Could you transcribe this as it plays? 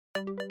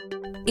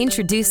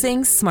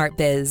Introducing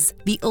SmartBiz,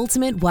 the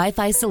ultimate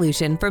Wi-Fi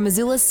solution for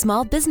Missoula's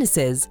small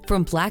businesses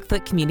from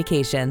Blackfoot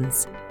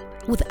Communications.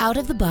 With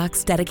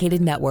out-of-the-box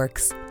dedicated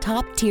networks,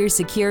 top-tier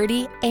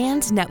security,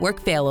 and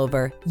network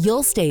failover,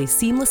 you'll stay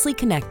seamlessly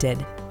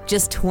connected.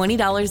 Just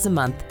 $20 a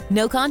month,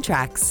 no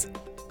contracts.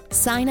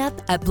 Sign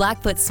up at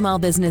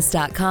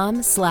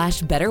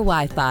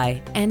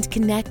blackfootsmallbusiness.com/betterwifi and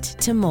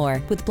connect to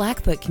more with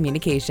Blackfoot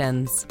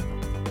Communications.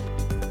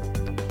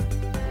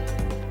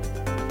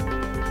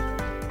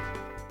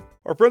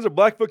 Our friends at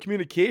Blackfoot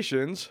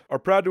Communications are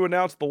proud to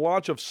announce the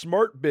launch of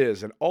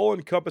SmartBiz, an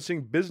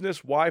all-encompassing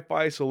business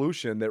Wi-Fi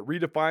solution that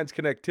redefines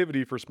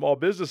connectivity for small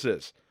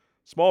businesses.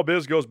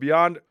 SmartBiz goes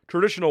beyond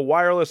traditional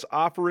wireless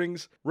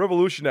offerings,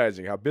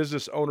 revolutionizing how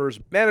business owners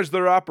manage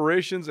their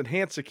operations,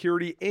 enhance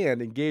security,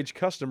 and engage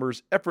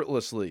customers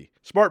effortlessly.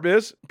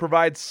 SmartBiz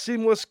provides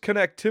seamless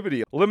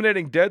connectivity,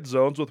 eliminating dead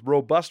zones with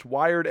robust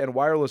wired and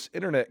wireless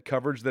internet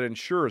coverage that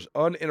ensures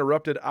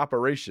uninterrupted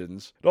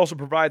operations. It also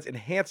provides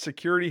enhanced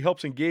security,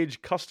 helps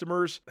engage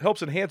customers,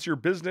 helps enhance your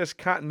business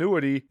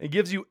continuity, and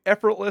gives you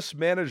effortless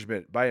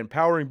management by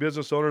empowering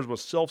business owners with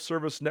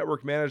self-service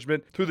network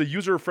management through the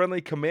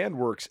user-friendly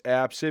CommandWorks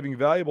app, saving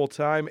valuable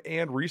time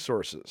and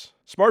resources.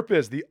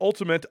 SmartBiz, the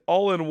ultimate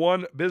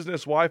all-in-one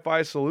business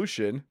Wi-Fi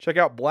solution. Check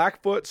out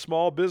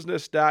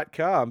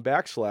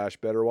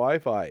blackfootsmallbusiness.com/better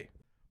Wi-Fi.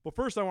 Well,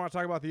 first I want to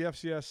talk about the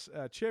FCS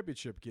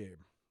championship game.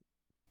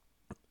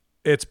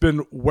 It's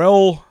been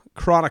well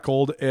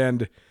chronicled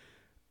and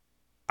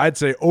I'd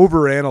say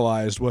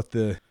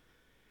overanalyzed.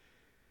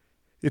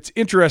 It's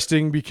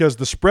interesting because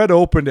the spread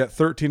opened at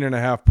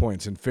 13.5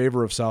 points in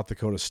favor of South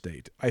Dakota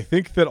State. I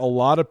think that a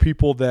lot of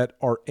people that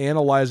are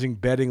analyzing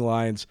betting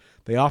lines,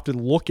 they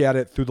often look at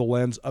it through the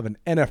lens of an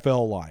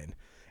NFL line.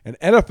 An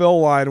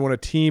NFL line, when a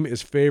team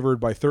is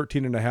favored by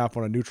 13.5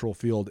 on a neutral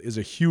field, is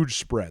a huge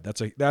spread.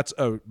 That's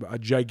a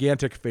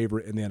gigantic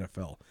favorite in the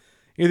NFL.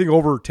 Anything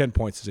over 10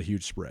 points is a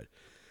huge spread.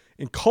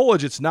 In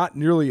college, it's not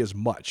nearly as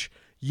much.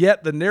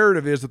 Yet the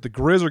narrative is that the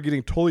Griz are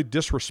getting totally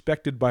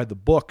disrespected by the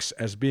books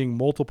as being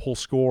multiple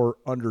score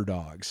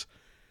underdogs.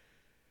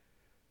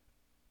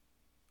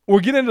 We'll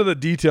get into the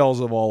details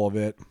of all of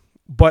it,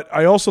 but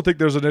I also think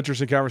there's an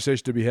interesting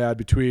conversation to be had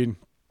between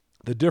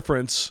the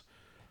difference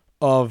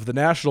of the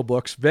national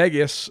books,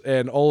 Vegas,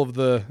 and all of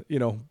the,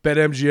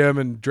 BetMGM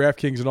and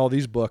DraftKings and all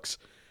these books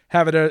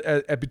have it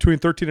at between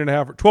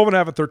 13.5,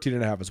 12.5 and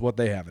 13.5 is what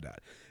they have it at.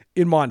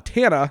 In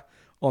Montana,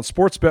 on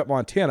Sportsbet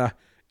Montana,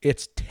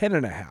 it's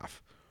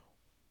 10.5.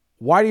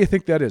 Why do you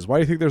think that is? Why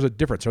do you think there's a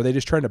difference? Are they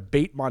just trying to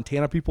bait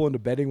Montana people into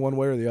betting one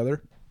way or the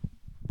other?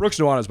 Brooks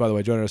Nuanez, by the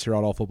way, joining us here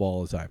on All Football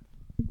all the time.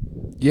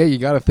 Yeah, you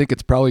got to think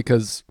it's probably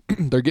because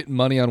they're getting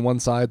money on one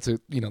side, so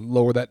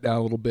lower that down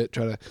a little bit,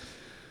 try to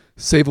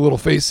save a little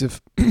face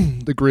if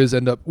the Griz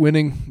end up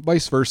winning.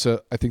 Vice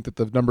versa, I think that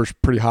the number's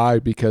pretty high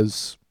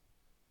because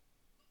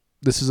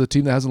this is a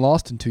team that hasn't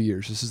lost in 2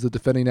 years. This is the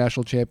defending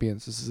national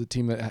champions. This is a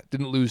team that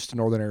didn't lose to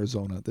Northern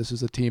Arizona. This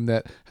is a team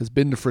that has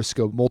been to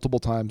Frisco multiple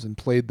times and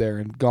played there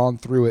and gone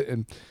through it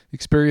and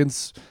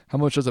experienced how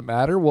much does it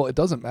matter? Well, it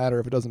doesn't matter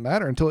if it doesn't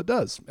matter until it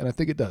does, and I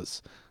think it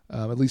does,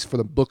 at least for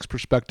the book's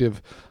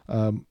perspective.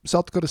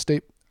 South Dakota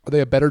State, are they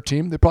a better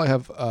team? They probably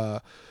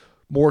have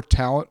more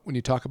talent when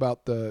you talk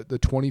about the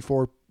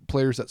 24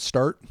 players that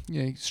start.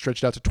 You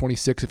stretch it out to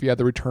 26 if you had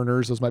the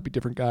returners. Those might be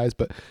different guys,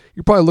 but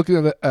you're probably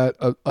looking at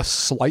a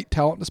slight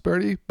talent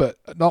disparity, but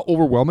not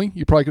overwhelming.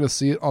 You're probably going to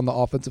see it on the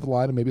offensive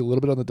line and maybe a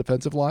little bit on the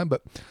defensive line,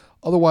 but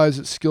otherwise,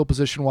 it's skill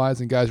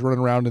position-wise and guys running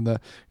around in the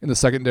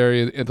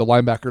secondary and at the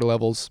linebacker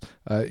levels.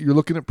 You're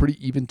looking at pretty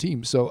even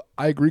teams. So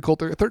I agree,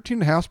 Colter.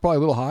 13.5 is probably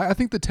a little high. I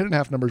think the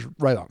 10.5 number is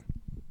right on.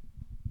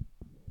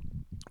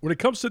 When it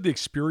comes to the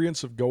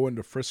experience of going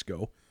to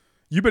Frisco,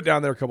 you've been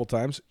down there a couple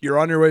times. You're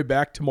on your way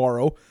back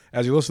tomorrow.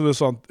 As you listen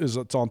to this,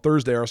 it's on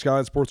Thursday. Our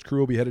Skyline Sports crew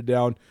will be headed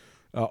down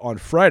on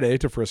Friday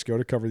to Frisco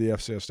to cover the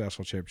FCS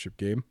National Championship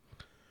game.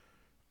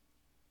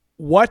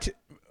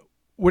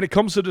 When it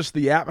comes to just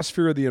the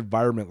atmosphere of the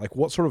environment, like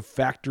what sort of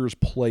factors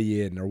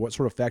play in or what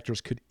sort of factors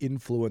could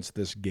influence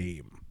this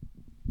game?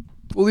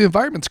 Well, the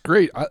environment's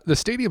great. The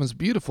stadium is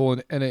beautiful,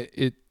 and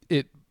it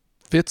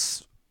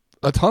fits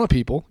a ton of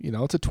people.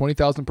 It's a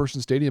 20,000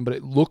 person stadium, but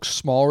it looks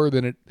smaller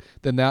than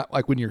that,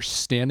 like when you're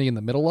standing in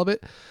the middle of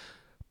it.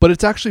 But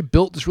it's actually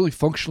built just really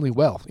functionally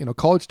well.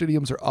 College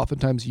stadiums are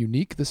oftentimes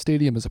unique. This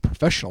stadium is a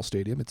professional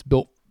stadium. It's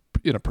built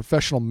in a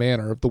professional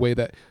manner of the way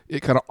that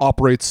it kind of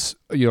operates,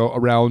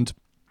 around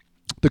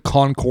the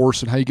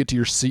concourse and how you get to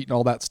your seat and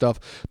all that stuff,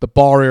 the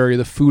bar area,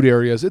 the food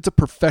areas. It's a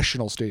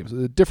professional stadium. So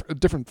a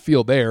different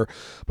feel there.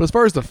 But as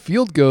far as the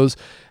field goes,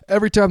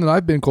 every time that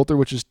I've been, Colter,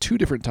 which is 2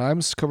 different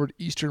times, covered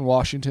Eastern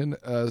Washington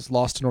as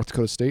lost to North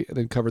Dakota State, and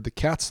then covered the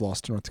Cats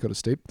lost to North Dakota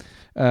State.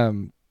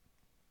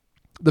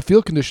 The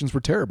field conditions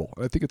were terrible.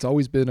 I think it's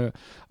always been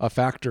a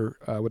factor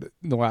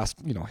in the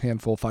last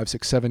handful, 5,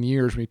 6, 7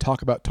 years when you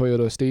talk about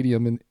Toyota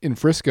Stadium in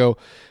Frisco.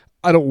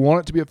 I don't want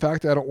it to be a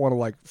factor. I don't want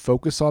to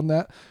focus on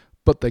that.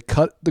 But they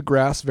cut the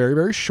grass very,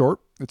 very short.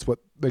 It's what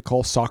they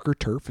call soccer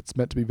turf. It's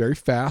meant to be very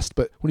fast,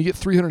 but when you get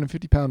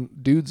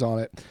 350-pound dudes on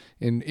it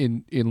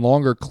in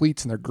longer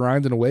cleats and they're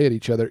grinding away at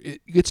each other,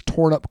 it gets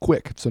torn up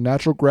quick. So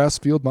natural grass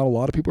field, not a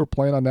lot of people are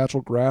playing on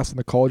natural grass in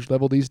the college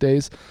level these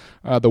days.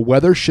 The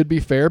weather should be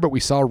fair, but we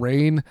saw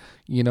rain,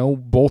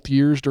 both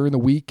years during the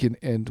week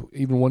and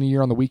even one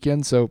year on the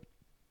weekend. So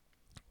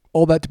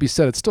all that to be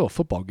said, it's still a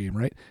football game,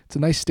 right? It's a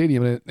nice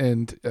stadium,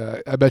 and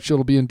I bet you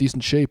it'll be in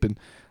decent shape. And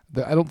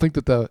I don't think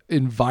that the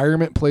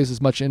environment plays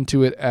as much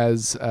into it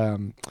as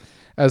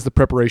the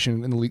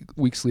preparation in the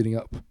weeks leading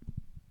up.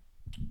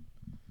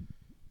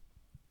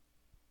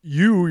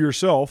 You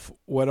yourself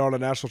went on a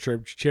national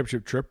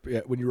championship trip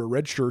when you were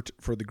redshirt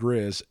for the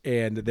Griz,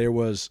 and there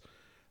was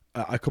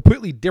a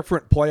completely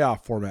different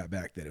playoff format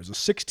back then. It was a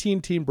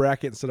 16-team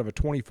bracket instead of a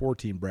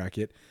 24-team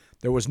bracket.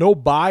 There was no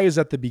buys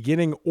at the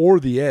beginning or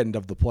the end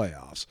of the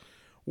playoffs.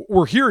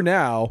 We're here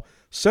now.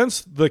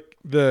 Since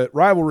the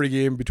rivalry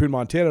game between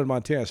Montana and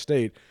Montana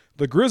State,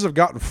 the Griz have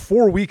gotten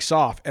 4 weeks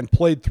off and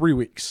played 3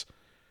 weeks.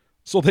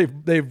 So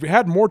they've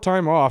had more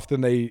time off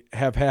than they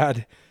have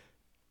had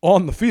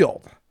on the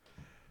field.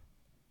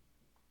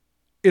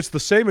 It's the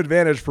same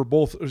advantage for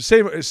both.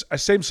 Same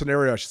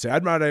scenario, I should say.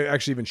 I'm not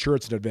actually even sure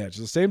it's an advantage. It's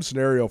the same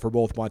scenario for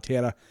both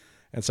Montana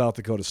and South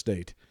Dakota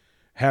State,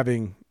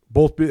 having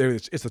both.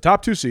 It's the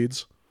top 2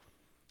 seeds.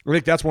 I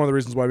think that's one of the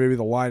reasons why maybe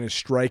the line is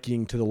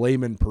striking to the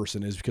layman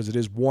person, is because it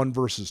is 1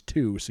 versus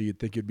 2, so you'd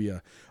think it'd be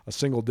a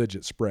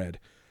single-digit spread.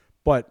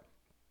 But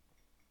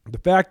the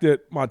fact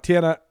that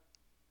Montana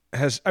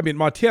has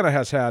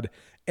had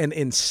an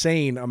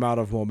insane amount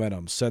of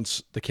momentum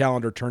since the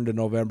calendar turned to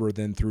November,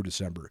 then through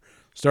December,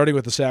 starting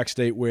with the Sac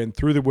State win,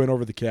 through the win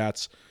over the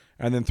Cats,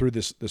 and then through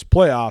this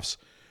playoffs.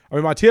 I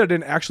mean, Montana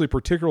didn't actually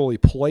particularly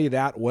play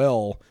that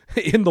well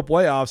in the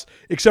playoffs,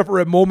 except for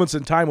at moments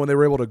in time when they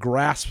were able to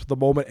grasp the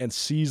moment and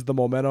seize the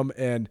momentum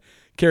and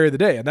carry the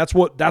day. And that's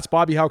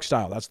Bobby Hauck's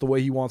style. That's the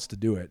way he wants to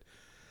do it.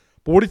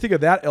 But what do you think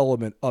of that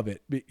element of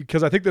it?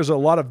 Because I think there's a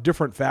lot of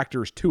different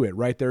factors to it,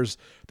 right? There's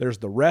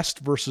the rest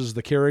versus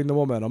the carrying the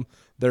momentum.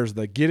 There's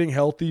the getting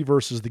healthy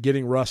versus the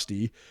getting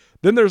rusty.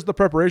 Then there's the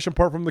preparation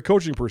part from the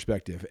coaching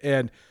perspective.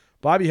 And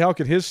Bobby Hauck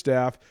and his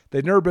staff,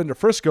 they've never been to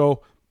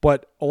Frisco,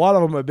 but a lot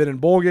of them have been in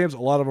bowl games. A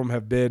lot of them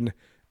have been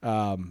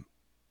in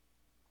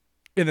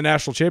the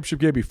national championship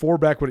game before,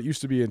 back when it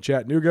used to be in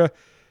Chattanooga.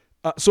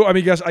 So, I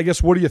mean, I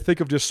guess, what do you think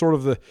of just sort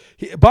of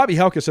Bobby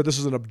Hauck has said this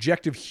is an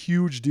objective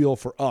huge deal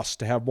for us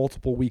to have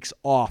multiple weeks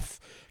off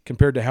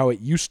compared to how it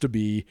used to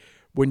be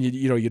when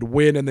you'd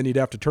win and then you'd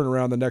have to turn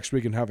around the next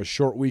week and have a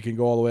short week and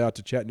go all the way out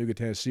to Chattanooga,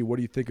 Tennessee. What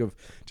do you think of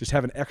just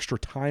having extra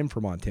time for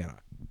Montana?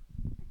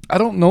 I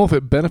don't know if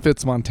it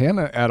benefits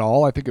Montana at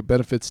all. I think it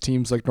benefits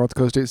teams like North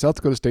Dakota State, South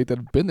Dakota State that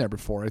have been there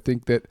before. I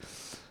think that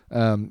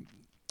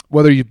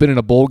whether you've been in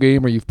a bowl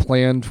game or you've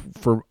planned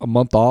for a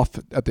month off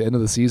at the end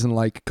of the season,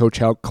 like Coach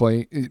Hauck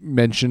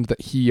mentioned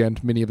that he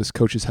and many of his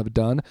coaches have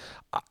done,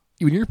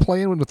 when you're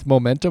playing with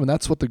momentum, and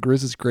that's what the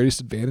Griz's greatest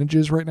advantage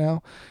is right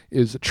now,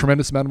 is a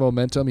tremendous amount of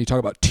momentum. You talk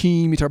about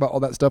team, you talk about all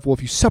that stuff. Well,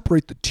 if you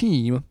separate the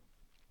team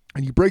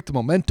and you break the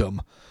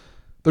momentum,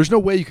 there's no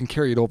way you can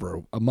carry it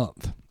over a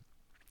month.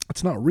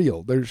 It's not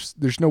real.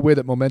 There's no way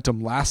that momentum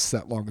lasts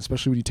that long,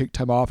 especially when you take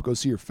time off, go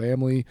see your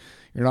family.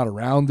 You're not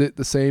around it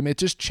the same. It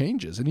just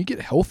changes, and you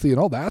get healthy, and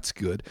all that's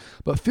good.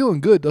 But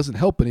feeling good doesn't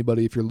help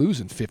anybody if you're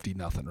losing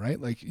 50-0, right?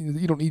 Like,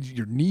 you don't need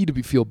your knee to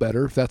feel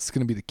better if that's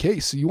going to be the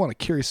case. So you want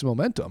to carry some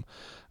momentum.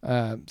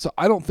 So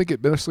I don't think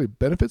it necessarily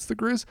benefits the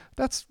Griz.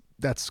 That's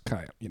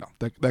kind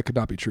of, that could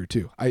not be true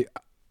too.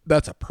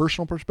 That's a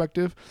personal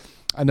perspective.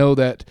 I know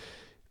that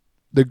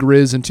the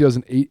Griz in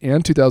 2008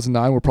 and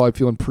 2009 were probably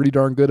feeling pretty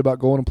darn good about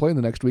going and playing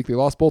the next week. They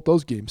lost both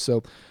those games.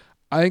 So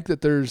I think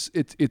that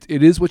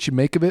it is what you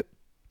make of it.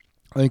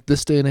 I think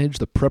this day and age,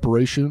 the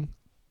preparation,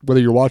 whether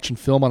you're watching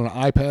film on an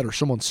iPad or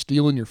someone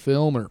stealing your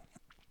film or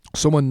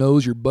someone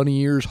knows your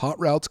bunny ears hot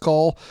routes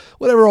call,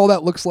 whatever all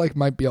that looks like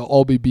might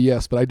all be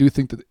BS. But I do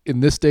think that in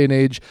this day and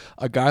age,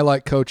 a guy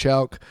like Coach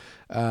Hauck,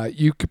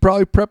 you could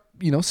probably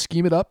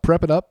scheme it up,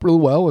 prep it up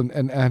real well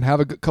and have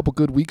a couple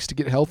good weeks to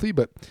get healthy.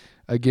 But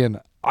again,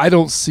 I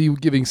don't see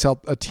giving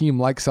a team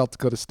like South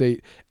Dakota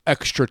State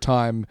extra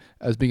time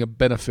as being a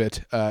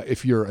benefit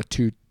if you're a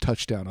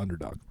 2-touchdown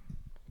underdog.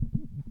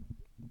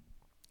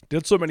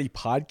 Did so many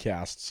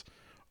podcasts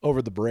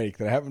over the break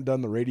that I haven't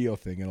done the radio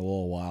thing in a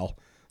little while.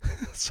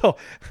 So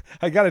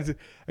I gotta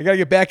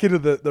get back into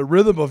the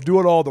rhythm of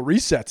doing all the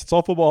resets. It's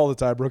all football all the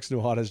time. Brooks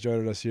Nuanez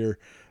joining us here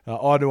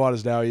on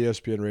Nuanez Now,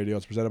 ESPN Radio.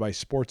 It's presented by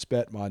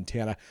Sportsbet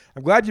Montana.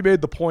 I'm glad you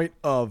made the point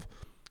of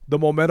the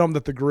momentum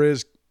that the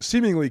Griz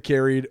seemingly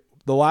carried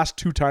the last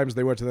 2 times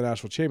they went to the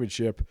national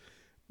championship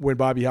when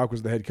Bobby Hauck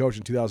was the head coach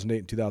in 2008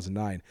 and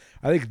 2009.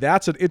 I think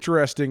that's an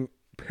interesting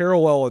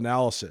parallel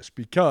analysis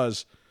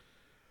because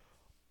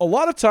a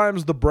lot of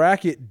times the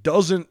bracket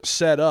doesn't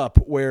set up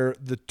where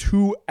the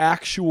 2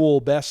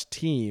 actual best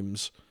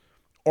teams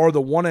are the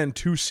 1 and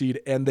 2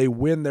 seed and they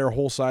win their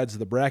whole sides of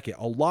the bracket.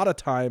 A lot of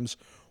times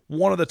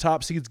one of the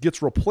top seeds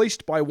gets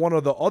replaced by one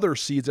of the other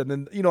seeds, and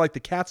then, like the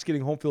Cats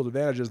getting home field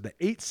advantage as the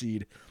 8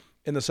 seed,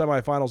 in the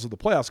semifinals of the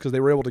playoffs because they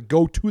were able to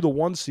go to the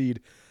 1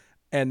 seed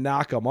and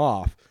knock them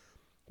off.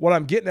 What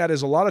I'm getting at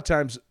is a lot of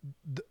times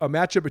a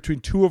matchup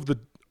between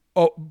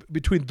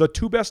between the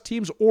 2 best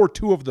teams or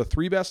 2 of the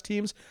 3 best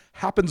teams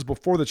happens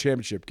before the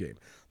championship game.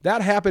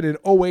 That happened in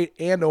 2008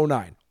 and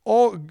 2009.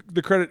 All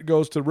the credit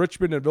goes to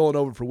Richmond and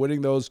Villanova for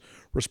winning those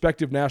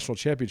respective national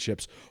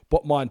championships.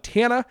 But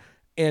Montana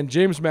and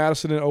James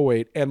Madison in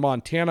 2008 and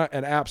Montana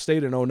and App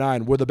State in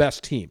 2009 were the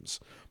best teams.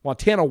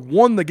 Montana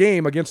won the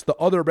game against the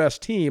other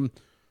best team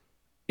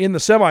in the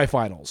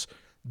semifinals.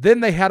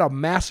 Then they had a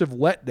massive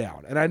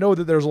letdown. And I know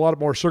that there's a lot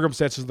more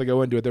circumstances that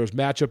go into it. There was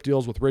matchup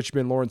deals with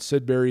Richmond. Lawrence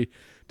Sidbury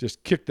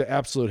just kicked the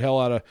absolute hell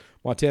out of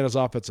Montana's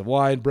offensive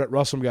line. Brett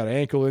Russell got an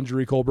ankle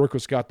injury. Cole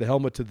Berquist got the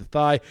helmet to the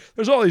thigh.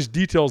 There's all these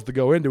details that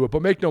go into it.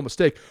 But make no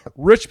mistake,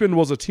 Richmond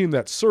was a team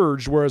that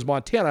surged, whereas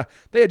Montana,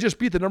 they had just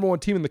beat the number 1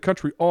 team in the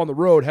country on the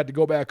road, had to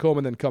go back home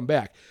and then come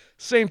back.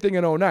 Same thing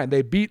in 2009.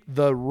 They beat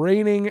the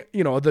reigning,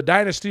 the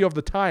dynasty of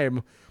the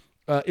time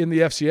in the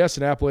FCS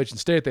in Appalachian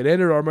State. They'd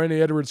ended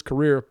Armani Edwards'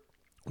 career.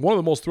 One of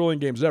the most thrilling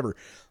games ever.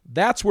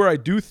 That's where I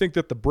do think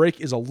that the break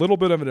is a little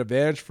bit of an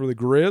advantage for the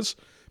Griz,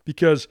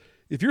 because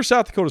if you're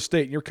South Dakota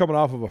State and you're coming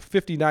off of a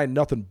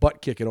 59-0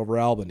 butt kicking over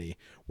Albany,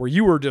 where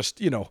you were just,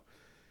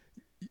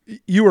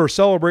 you were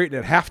celebrating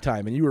at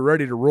halftime and you were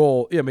ready to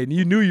roll. I mean,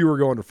 you knew you were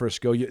going to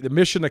Frisco. The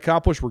mission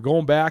accomplished, we're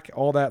going back,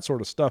 all that sort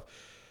of stuff.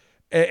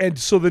 And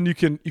so then you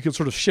can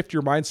sort of shift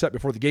your mindset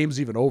before the game's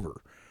even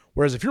over.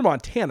 Whereas if you're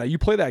Montana, you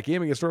play that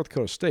game against North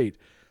Dakota State,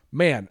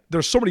 man,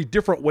 there's so many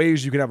different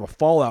ways you can have a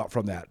fallout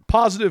from that.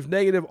 Positive,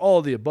 negative, all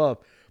of the above.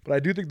 But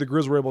I do think the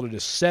Griz were able to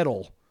just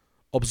settle,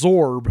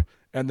 absorb,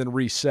 and then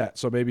reset.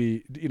 So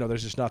maybe,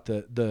 there's just not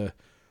the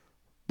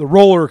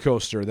roller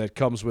coaster that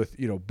comes with,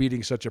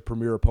 beating such a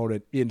premier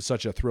opponent in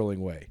such a thrilling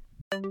way.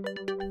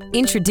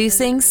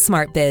 Introducing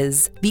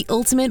SmartBiz, the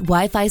ultimate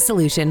Wi-Fi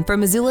solution for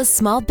Missoula's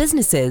small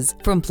businesses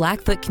from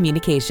Blackfoot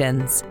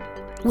Communications.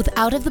 With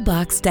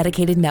out-of-the-box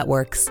dedicated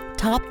networks,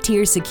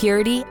 top-tier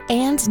security,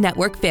 and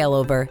network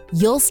failover,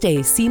 you'll stay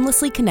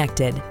seamlessly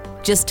connected.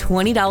 Just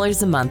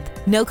 $20 a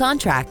month, no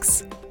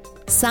contracts.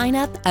 Sign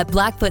up at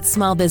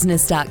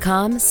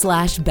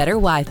blackfootsmallbusiness.com/better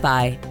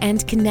Wi-Fi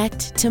and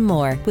connect to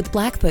more with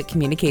Blackfoot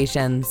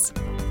Communications.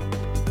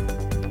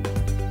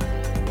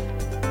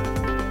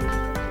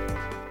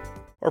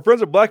 Our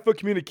friends at Blackfoot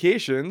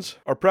Communications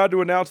are proud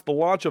to announce the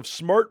launch of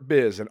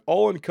SmartBiz, an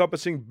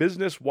all-encompassing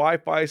business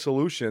Wi-Fi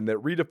solution that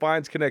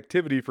redefines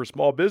connectivity for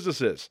small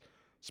businesses.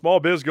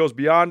 SmartBiz goes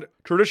beyond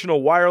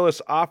traditional wireless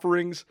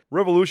offerings,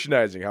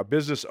 revolutionizing how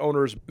business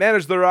owners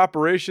manage their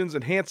operations,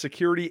 enhance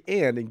security,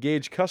 and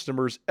engage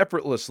customers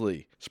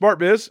effortlessly.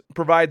 SmartBiz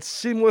provides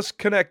seamless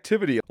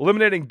connectivity,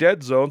 eliminating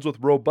dead zones with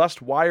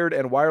robust wired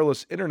and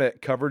wireless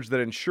internet coverage that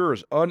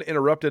ensures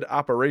uninterrupted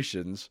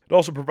operations. It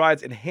also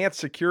provides enhanced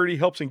security,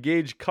 helps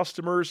engage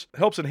customers,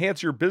 helps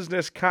enhance your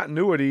business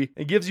continuity,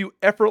 and gives you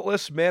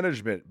effortless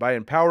management by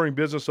empowering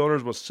business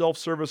owners with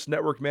self-service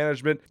network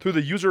management through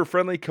the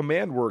user-friendly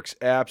CommandWorks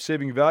app,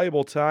 saving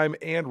valuable time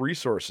and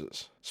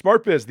resources.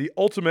 SmartBiz, the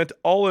ultimate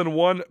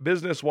all-in-one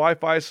business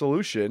Wi-Fi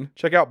solution.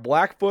 Check out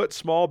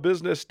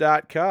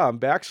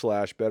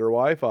blackfootsmallbusiness.com/better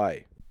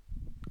Wi-Fi.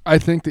 I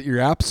think that you're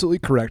absolutely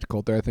correct,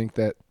 Colter. I think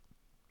that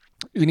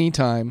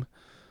anytime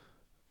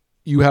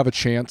you have a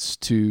chance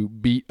to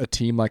beat a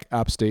team like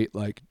App State,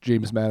 like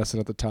James Madison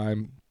at the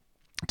time,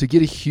 to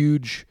get a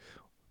huge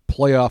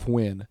playoff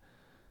win,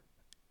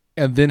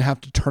 and then have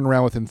to turn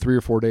around within 3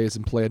 or 4 days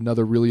and play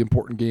another really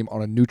important game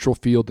on a neutral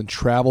field and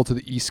travel to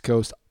the East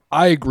Coast.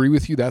 I agree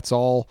with you. That's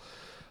all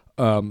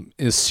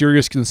is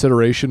serious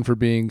consideration for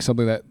being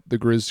something that the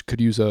Griz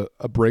could use a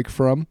break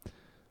from.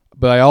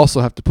 But I also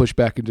have to push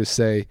back and just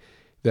say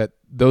that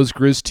those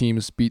Griz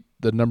teams beat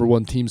the number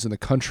 1 teams in the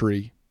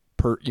country,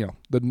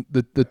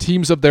 the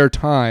teams of their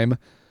time,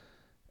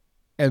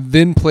 and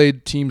then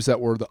played teams that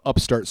were the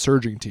upstart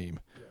surging team.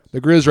 Yes.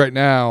 The Griz right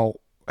now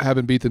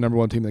haven't beat the number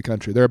 1 team in the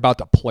country. They're about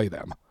to play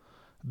them.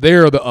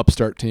 They're the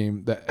upstart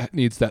team that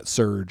needs that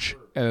surge,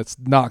 and it's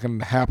not going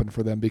to happen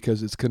for them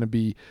because it's going to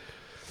be –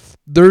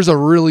 there's a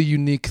really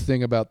unique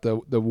thing about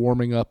the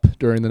warming up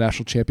during the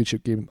national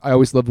championship game. I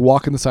always love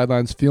walking the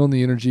sidelines, feeling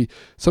the energy.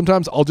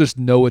 Sometimes I'll just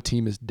know a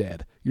team is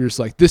dead. You're just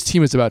like, this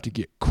team is about to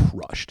get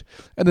crushed.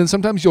 And then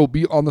sometimes you'll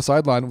be on the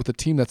sideline with a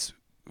team that's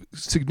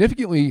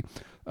significantly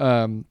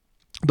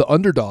the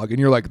underdog, and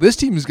you're like, this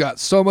team's got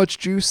so much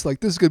juice, like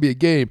this is going to be a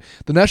game.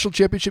 The national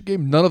championship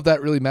game, none of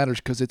that really matters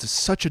because it's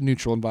such a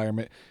neutral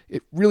environment.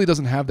 It really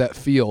doesn't have that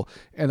feel,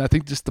 and I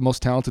think just the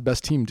most talented,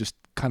 best team just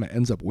kind of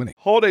ends up winning.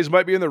 Holidays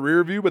might be in the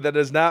rear view, but that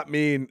does not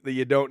mean that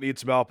you don't need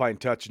some Alpine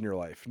Touch in your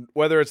life.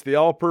 Whether it's the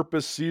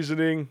all-purpose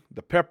seasoning,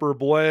 the pepper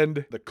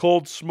blend, the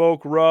cold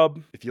smoke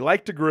rub, if you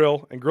like to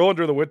grill, and grilling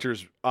during the winter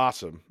is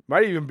awesome.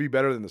 Might even be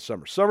better than the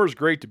summer. Summer's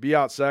great to be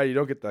outside. You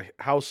don't get the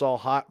house all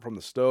hot from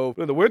the stove.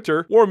 But in the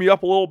winter, warm you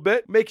up a little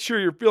bit. Make sure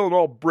you're feeling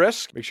all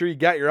brisk. Make sure you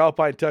got your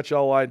Alpine Touch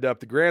all lined up.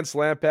 The Grand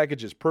Slam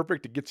package is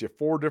perfect. It gets you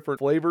 4 different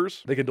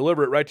flavors. They can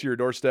deliver it right to your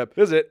doorstep.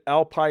 Visit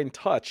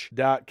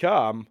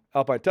alpinetouch.com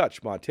Alpine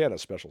Touch,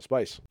 Montana's special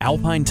spice.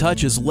 Alpine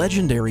Touch is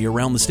legendary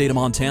around the state of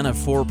Montana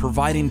for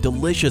providing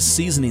delicious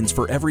seasonings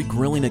for every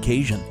grilling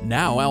occasion.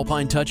 Now,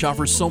 Alpine Touch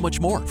offers so much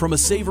more, from a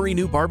savory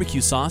new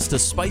barbecue sauce to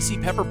spicy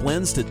pepper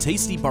blends to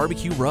tasty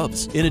barbecue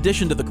rubs. In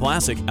addition to the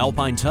classic,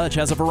 Alpine Touch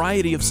has a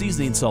variety of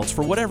seasoning salts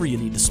for whatever you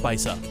need to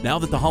spice up. Now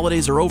that the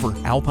holidays are over,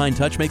 Alpine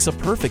Touch makes a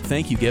perfect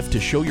thank you gift to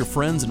show your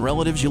friends and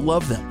relatives you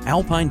love them.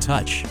 Alpine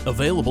Touch,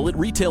 available at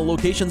retail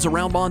locations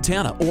around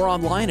Montana or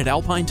online at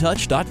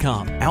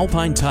alpinetouch.com.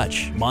 Alpine Touch,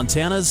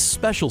 Montana's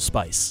special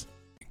spice.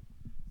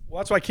 Well,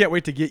 that's why I can't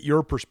wait to get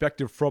your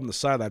perspective from the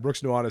sideline. Brooks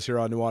Nuanez here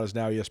on Nuanez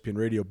Now ESPN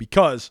Radio,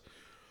 because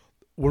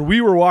when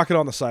we were walking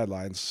on the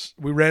sidelines,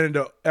 we ran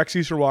into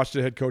ex-Eastern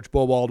Washington head coach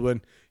Bo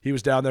Baldwin. He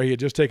was down there. He had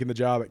just taken the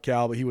job at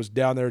Cal, but he was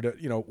down there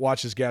to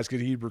watch his guys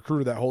because he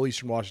recruited that whole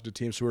Eastern Washington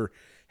team. So we were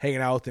hanging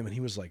out with him, and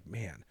he was like,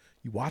 "Man,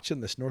 you watching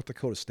this North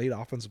Dakota State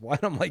offensive line?"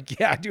 I'm like,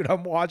 "Yeah, dude,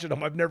 I'm watching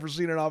them. I've never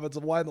seen an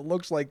offensive line that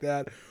looks like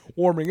that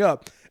warming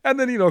up." And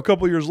then, a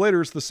couple of years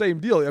later, it's the same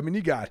deal. I mean,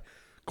 you got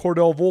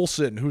Cordell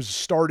Volson, who's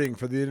starting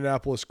for the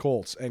Indianapolis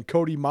Colts, and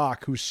Cody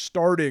Mock, who's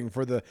starting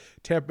for the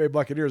Tampa Bay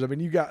Buccaneers. I mean,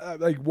 you got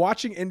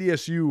watching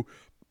NDSU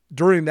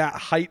during that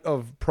height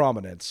of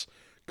prominence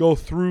go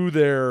through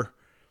their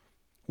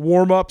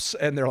warm-ups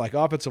and their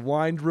offensive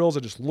line drills,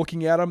 and just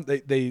looking at them,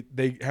 they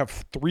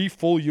have 3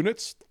 full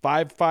units,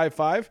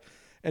 5-5-5.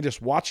 And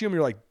just watching them,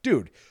 you're like,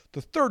 dude,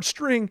 the third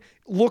string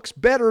looks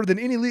better than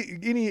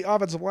any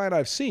offensive line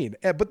I've seen.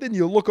 But then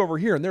you look over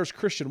here, and there's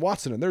Christian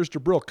Watson, and there's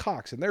Jabril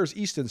Cox, and there's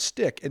Easton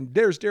Stick, and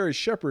there's Darius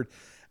Shepard,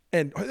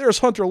 and there's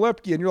Hunter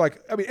Lepke. And you're like,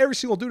 I mean, every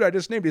single dude I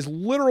just named is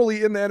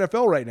literally in the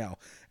NFL right now.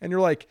 And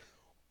you're like,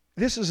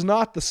 this is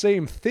not the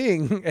same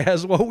thing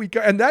as what we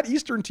got. And that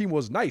Eastern team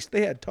was nice.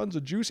 They had tons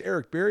of juice.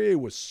 Eric Berrier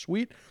was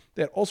sweet.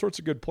 They had all sorts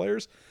of good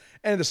players.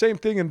 And the same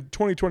thing in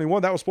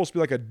 2021, that was supposed to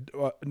be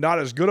not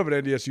as good of an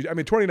NDSU. I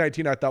mean,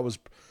 2019 I thought was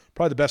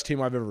probably the best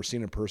team I've ever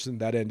seen in person,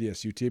 that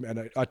NDSU team,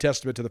 and a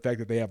testament to the fact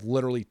that they have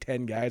literally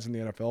 10 guys in the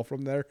NFL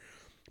from there.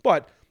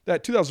 But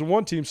that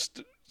 2021 team,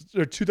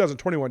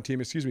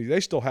 they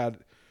still had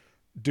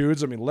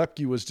dudes. I mean,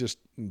 Lepke was just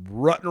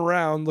rutting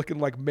around looking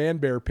like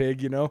man-bear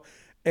pig,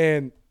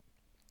 And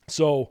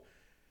so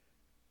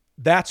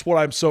that's what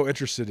I'm so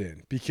interested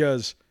in,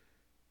 because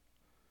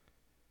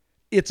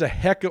it's a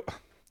heck of –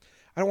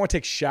 I don't want to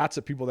take shots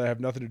at people that have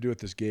nothing to do with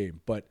this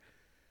game, but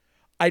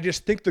I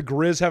just think the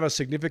Griz have a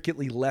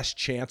significantly less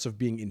chance of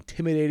being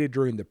intimidated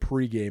during the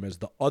pregame as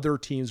the other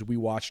teams we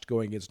watched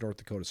going against North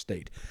Dakota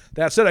State.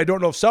 That said, I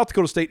don't know if South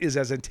Dakota State is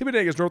as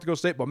intimidating as North Dakota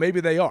State, but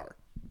maybe they are.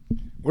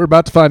 We're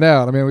about to find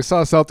out. I mean, we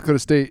saw South Dakota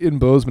State in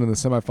Bozeman in the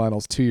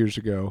semifinals 2 years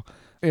ago.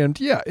 And,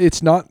 yeah,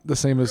 it's not the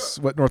same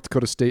as what North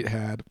Dakota State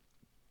had.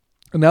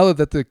 And now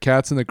that the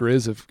Cats and the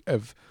Griz have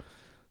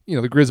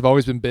the Griz have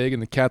always been big,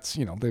 and the Cats,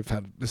 they've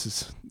had this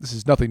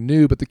is nothing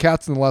new. But the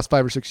Cats in the last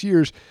 5 or 6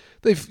 years,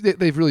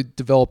 they've really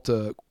developed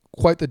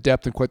quite the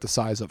depth and quite the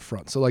size up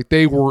front. So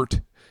they weren't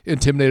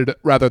intimidated.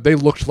 Rather, they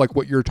looked like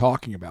what you're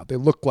talking about. They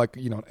looked like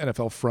an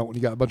NFL front when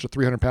you got a bunch of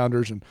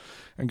 300-pounders and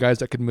guys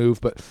that can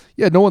move. But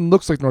yeah, no one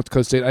looks like North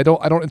Dakota State. I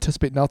don't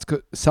anticipate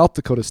South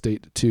Dakota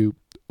State to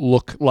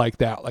look like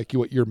that, like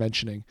what you're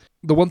mentioning.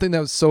 The one thing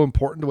that was so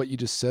important to what you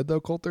just said, though,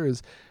 Colter,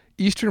 is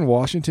Eastern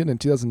Washington in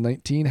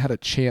 2019 had a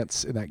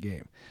chance in that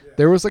game. Yeah.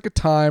 There was a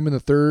time in the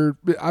third,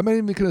 I'm not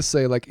even going to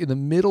say in the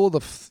middle of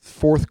the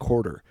fourth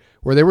quarter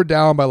where they were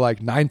down by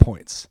 9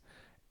 points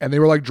and they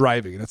were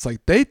driving. And it's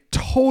they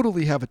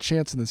totally have a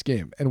chance in this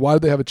game. And why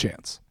did they have a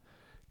chance?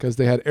 Because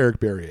they had Eric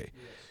Berrier. Yes.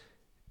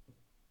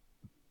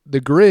 The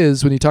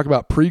Griz, when you talk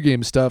about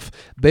pregame stuff,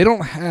 they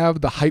don't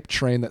have the hype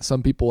train that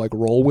some people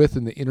roll with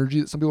and the energy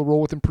that some people roll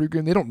with in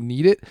pregame. They don't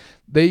need it.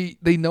 They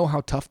know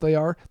how tough they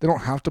are. They don't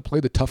have to play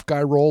the tough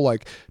guy role,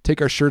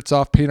 take our shirts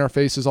off, paint our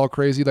faces all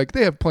crazy.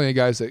 They have plenty of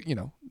guys that,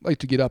 like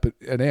to get up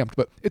and amped,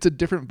 but it's a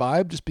different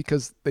vibe just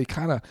because they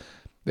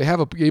have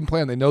a game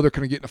plan. They know they're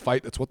going to get in a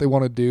fight. That's what they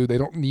want to do. They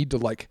don't need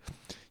to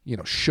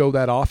show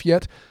that off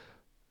yet.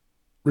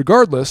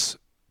 Regardless,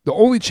 the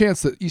only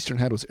chance that Eastern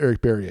had was Eric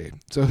Berrier.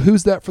 So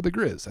who's that for the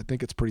Griz? I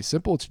think it's pretty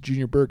simple. It's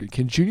Junior Bergen.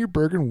 Can Junior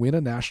Bergen win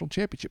a national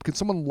championship? Can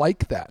someone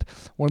like that,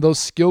 one of those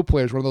skill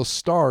players, one of those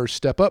stars,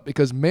 step up?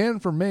 Because man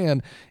for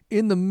man,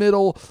 in the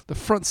middle, the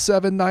front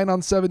 7,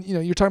 9-on-7,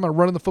 you're talking about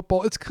running the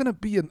football. It's going to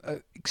be an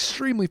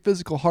extremely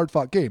physical,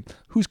 hard-fought game.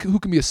 Who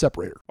can be a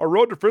separator? Our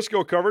Road to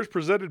Frisco coverage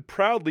presented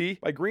proudly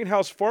by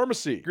Greenhouse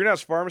Pharmacy.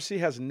 Greenhouse Pharmacy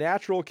has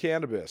natural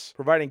cannabis,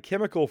 providing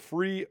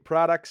chemical-free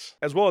products,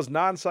 as well as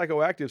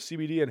non-psychoactive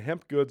CBD and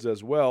hemp goods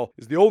as well.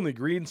 Is the only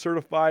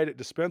green-certified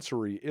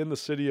dispensary in the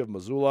city of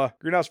Missoula.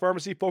 Greenhouse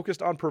Pharmacy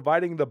focused on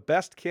providing the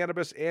best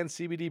cannabis and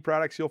CBD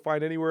products you'll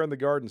find anywhere in the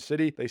Garden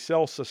City. They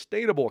sell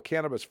sustainable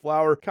cannabis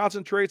flower,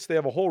 concentrates. They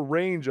have a whole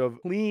range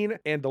of clean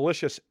and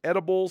delicious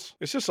edibles.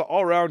 It's just an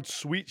all-around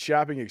sweet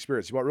shopping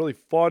experience. You want really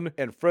fun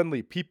and friendly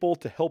user-friendly people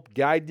to help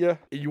guide you.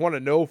 You want to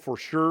know for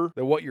sure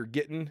that what you're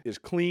getting is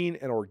clean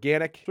and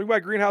organic. Swing by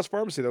Greenhouse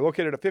Pharmacy. They're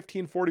located at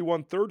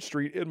 1541 3rd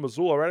Street in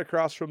Missoula, right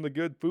across from the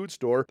Good Food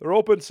Store. They're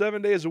open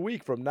 7 days a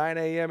week from 9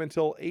 a.m.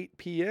 until 8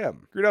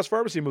 p.m. Greenhouse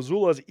Pharmacy,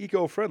 Missoula's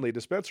eco-friendly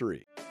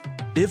dispensary.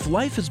 If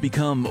life has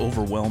become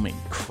overwhelming,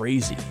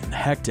 crazy, and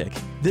hectic,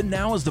 then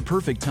now is the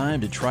perfect time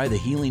to try the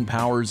healing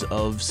powers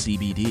of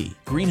CBD.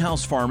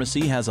 Greenhouse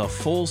Pharmacy has a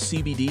full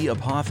CBD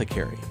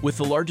apothecary with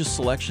the largest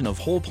selection of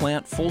whole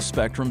plant, full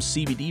spectrum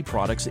CBD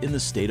products in the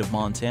state of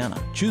Montana.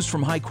 Choose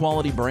from high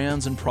quality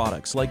brands and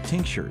products like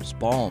tinctures,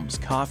 balms,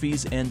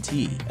 coffees, and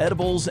tea,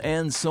 edibles,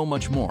 and so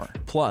much more.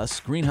 Plus,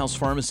 Greenhouse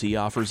Pharmacy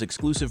offers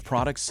exclusive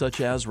products such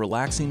as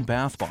relaxing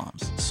bath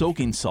bombs,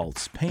 soaking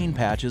salts, pain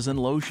patches, and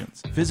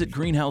lotions. Visit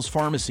Greenhouse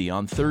Pharmacy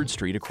on 3rd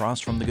Street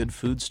across from the Good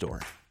Food Store.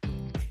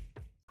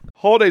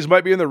 Holidays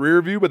might be in the rear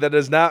view, but that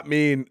does not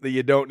mean that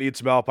you don't need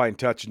some Alpine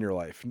Touch in your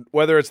life.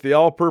 Whether it's the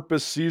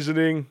all-purpose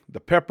seasoning, the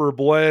pepper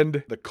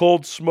blend, the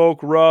cold smoke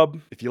rub.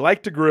 If you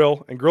like to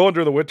grill, and grilling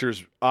during the winter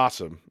is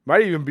awesome.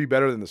 Might even be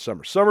better than the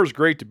summer. Summer's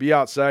great to be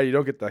outside. You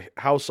don't get the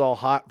house all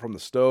hot from the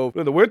stove.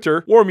 But in the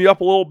winter, warm you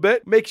up a little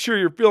bit. Make sure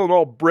you're feeling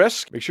all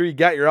brisk. Make sure you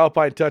got your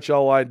Alpine Touch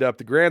all lined up.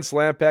 The Grand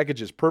Slam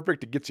package is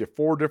perfect. It gets you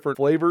 4 different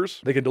flavors.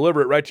 They can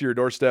deliver it right to your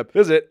doorstep.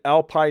 Visit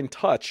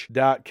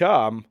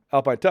alpinetouch.com.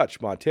 Alpine Touch,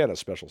 Montana's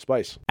special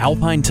spice.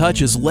 Alpine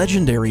Touch is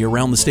legendary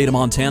around the state of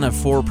Montana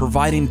for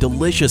providing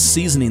delicious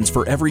seasonings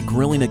for every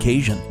grilling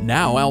occasion.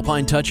 Now,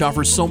 Alpine Touch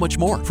offers so much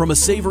more, from a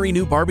savory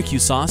new barbecue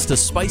sauce to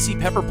spicy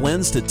pepper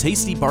blends to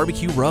tasty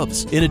barbecue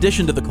rubs. In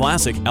addition to the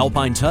classic,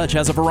 Alpine Touch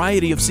has a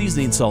variety of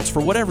seasoning salts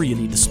for whatever you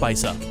need to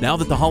spice up. Now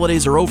that the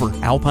holidays are over,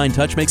 Alpine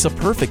Touch makes a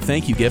perfect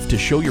thank you gift to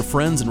show your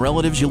friends and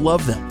relatives you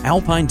love them.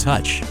 Alpine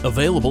Touch,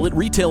 available at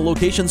retail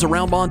locations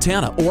around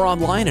Montana or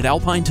online at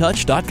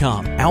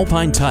alpinetouch.com.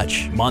 Alpine Touch,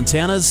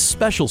 Montana's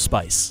special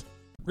spice.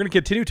 We're going to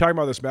continue talking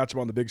about this matchup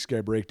on the Big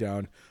Sky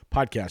Breakdown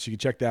podcast. You can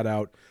check that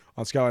out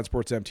on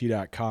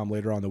SkylineSportsMT.com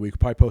later on in the week. We'll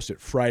probably post it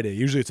Friday.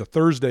 Usually it's a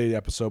Thursday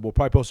episode. We'll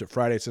probably post it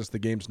Friday since the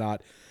game's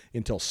not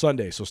until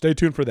Sunday. So stay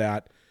tuned for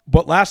that.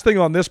 But last thing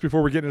on this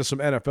before we get into some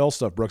NFL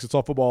stuff, Brooks, it's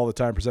all football all the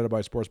time presented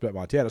by Sportsbet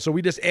Montana. So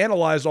we just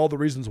analyzed all the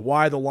reasons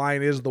why the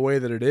line is the way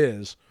that it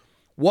is.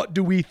 What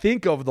do we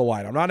think of the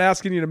line? I'm not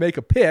asking you to make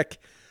a pick,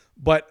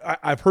 but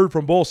I've heard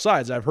from both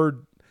sides. I've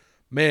heard,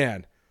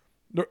 man,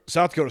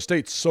 South Dakota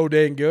State's so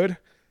dang good.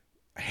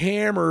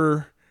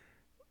 Hammer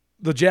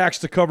the Jacks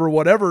to cover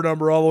whatever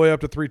number all the way up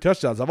to 3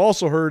 touchdowns. I've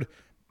also heard,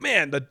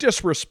 man, the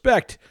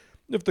disrespect.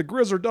 If the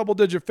Griz are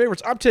double-digit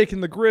favorites, I'm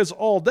taking the Griz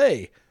all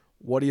day.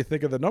 What do you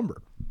think of the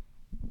number?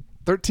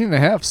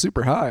 13.5,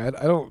 super high.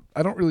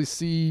 I don't really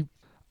see.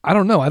 I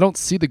don't know. I don't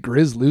see the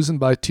Griz losing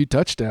by 2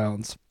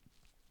 touchdowns.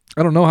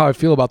 I don't know how I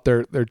feel about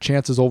their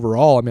chances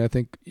overall. I mean, I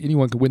think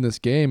anyone could win this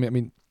game. I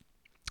mean,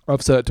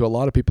 I've said it to a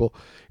lot of people.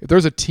 If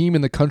there's a team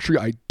in the country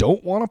I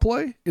don't want to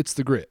play, it's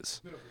the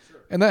Griz. No, for sure.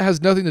 And that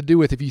has nothing to do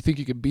with if you think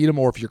you can beat them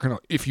or if you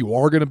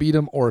are going to beat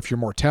them or if you're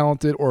more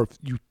talented or if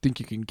you think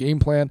you can game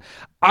plan.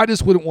 I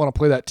just wouldn't want to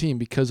play that team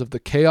because of the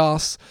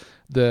chaos,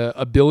 the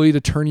ability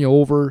to turn you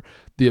over,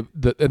 and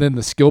then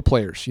the skill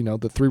players,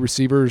 the 3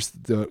 receivers,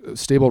 the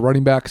stable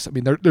running backs. I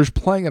mean, they're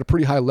playing at a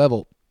pretty high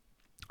level.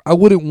 I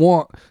wouldn't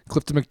want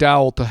Clifton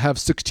McDowell to have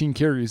 16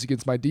 carries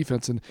against my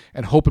defense and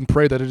hope and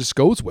pray that it just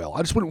goes well.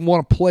 I just wouldn't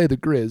want to play the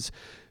Griz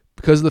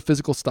because of the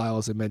physical style,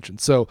 as I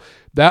mentioned. So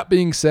that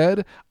being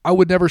said, I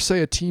would never say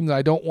a team that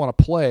I don't want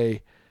to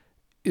play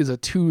is a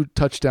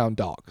 2-touchdown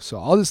dog. So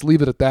I'll just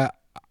leave it at that.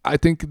 I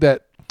think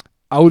that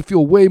I would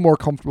feel way more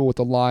comfortable with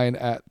the line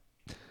at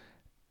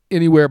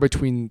anywhere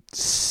between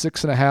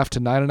 6.5 to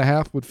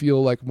 9.5 would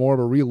feel like more of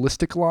a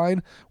realistic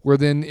line, where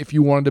then if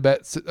you wanted to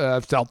bet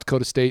South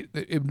Dakota State,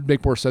 it would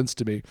make more sense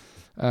to me.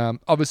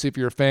 Obviously, if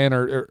you're a fan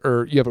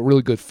or you have a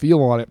really good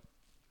feel on it,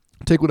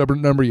 take whatever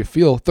number you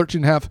feel.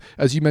 13.5,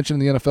 as you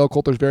mentioned in the NFL,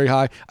 Colter's very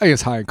high. I think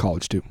it's high in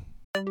college too.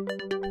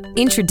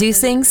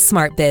 Introducing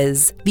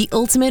SmartBiz, the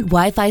ultimate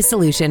Wi-Fi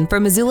solution for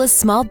Missoula's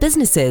small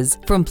businesses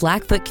from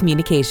Blackfoot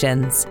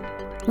Communications.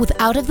 With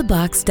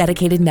out-of-the-box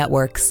dedicated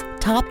networks,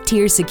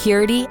 top-tier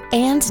security,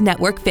 and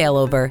network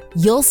failover,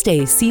 you'll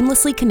stay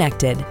seamlessly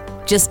connected.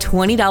 Just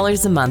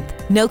 $20 a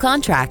month, no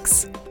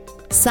contracts.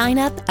 Sign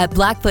up at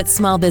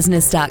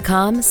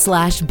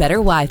blackfootsmallbusiness.com/better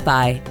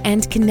Wi-Fi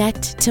and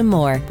connect to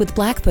more with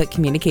Blackfoot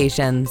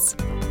Communications.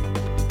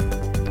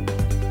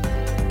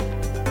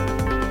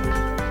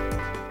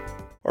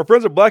 Our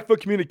friends at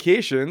Blackfoot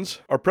Communications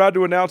are proud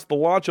to announce the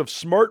launch of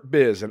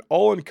SmartBiz, an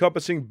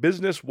all-encompassing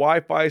business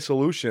Wi-Fi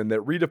solution that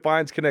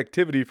redefines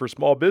connectivity for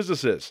small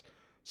businesses.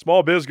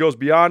 SmartBiz goes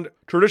beyond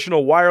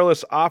traditional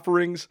wireless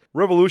offerings,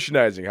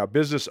 revolutionizing how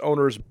business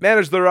owners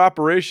manage their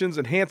operations,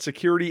 enhance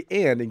security,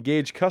 and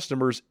engage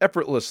customers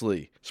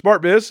effortlessly.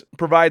 SmartBiz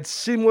provides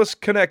seamless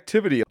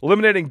connectivity,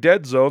 eliminating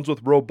dead zones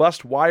with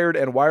robust wired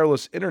and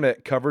wireless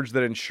internet coverage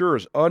that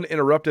ensures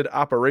uninterrupted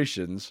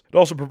operations. It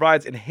also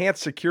provides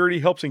enhanced security,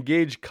 helps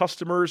engage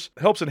customers,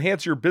 helps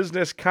enhance your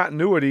business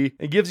continuity,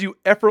 and gives you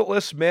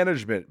effortless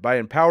management by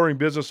empowering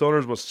business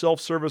owners with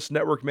self-service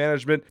network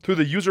management through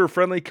the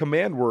user-friendly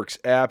CommandWorks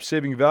app,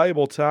 saving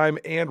valuable time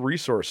and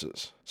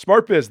resources.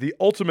 SmartBiz, the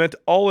ultimate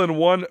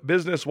all-in-one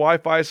business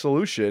Wi-Fi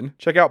solution.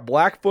 Check out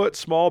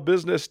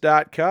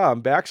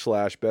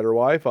blackfootsmallbusiness.com/better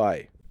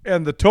Wi-Fi.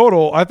 And the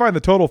total, I find the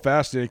total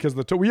fascinating because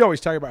we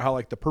always talk about how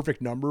like the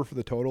perfect number for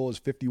the total is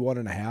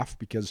 51.5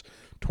 because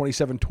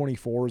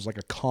 27-24 is like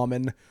a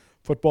common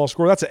football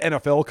score. That's an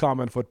NFL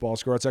common football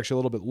score. It's actually a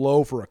little bit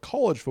low for a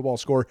college football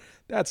score.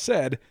 That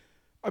said,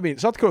 I mean,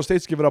 South Dakota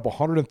State's given up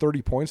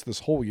 130 points this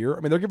whole year. I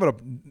mean, they're giving up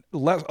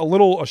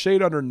a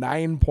shade under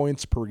 9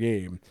 points per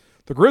game.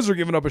 The Griz are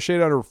giving up a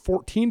shade under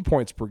 14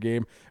 points per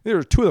game.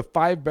 They're two of the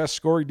 5 best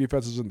scoring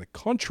defenses in the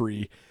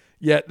country.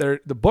 Yet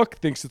the book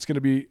thinks it's going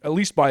to be, at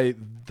least by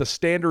the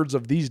standards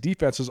of these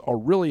defenses, a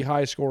really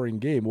high-scoring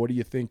game. What do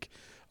you think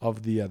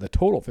of the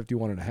total,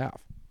 51.5?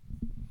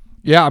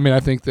 Yeah, I mean, I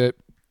think that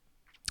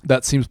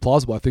seems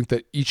plausible. I think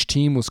that each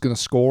team was going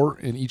to score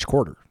in each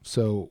quarter.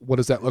 So what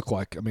does that look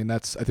like? I mean, I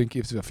think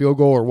if it's a field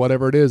goal or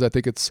whatever it is, I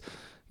think it's,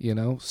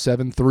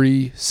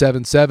 7-3,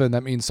 7-7.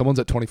 That means someone's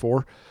at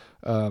 24.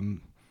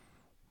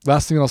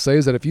 Last thing I'll say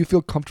is that if you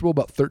feel comfortable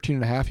about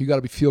 13.5, you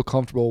got to feel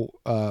comfortable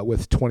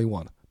with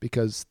 21.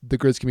 Because the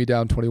Griz can be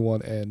down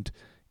 21 and,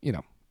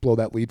 blow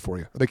that lead for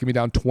you. Or they can be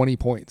down 20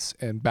 points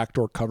and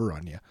backdoor cover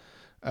on you.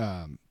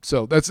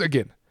 So that's,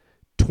 again,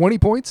 20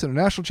 points in a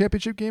national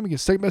championship game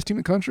against the second best team in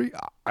the country.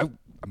 I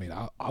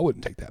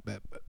wouldn't take that bet.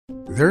 But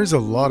there's a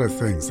lot of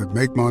things that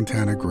make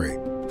Montana great,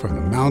 from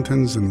the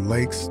mountains and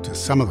lakes to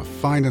some of the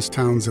finest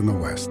towns in the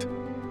West.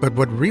 But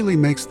what really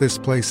makes this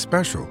place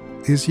special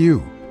is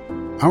you.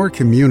 Our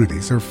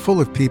communities are full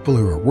of people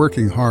who are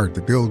working hard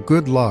to build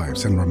good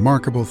lives and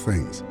remarkable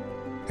things.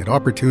 At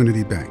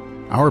Opportunity Bank,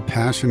 our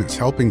passion is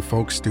helping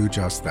folks do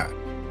just that.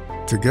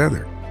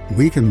 Together,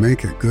 we can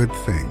make a good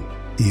thing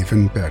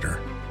even better.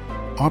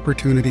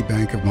 Opportunity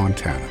Bank of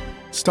Montana.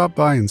 Stop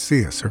by and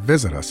see us or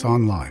visit us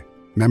online.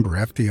 Member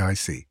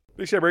FDIC.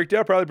 Big Sky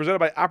Breakdown, proudly presented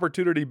by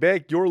Opportunity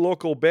Bank, your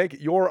local bank,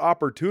 your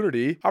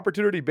opportunity.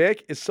 Opportunity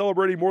Bank is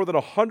celebrating more than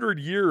 100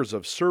 years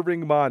of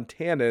serving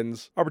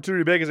Montanans.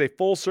 Opportunity Bank is a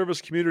full-service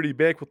community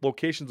bank with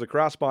locations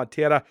across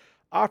Montana,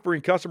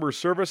 offering customer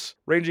service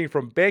ranging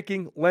from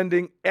banking,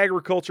 lending,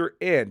 agriculture,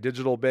 and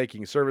digital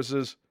banking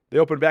services. They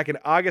opened back in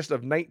August of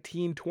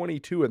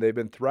 1922, and they've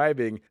been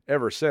thriving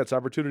ever since.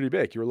 Opportunity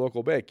Bank, your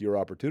local bank, your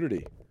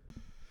opportunity.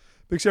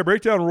 Big Sky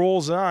Breakdown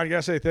rolls on. I got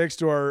to say thanks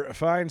to our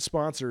fine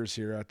sponsors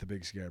here at the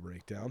Big Sky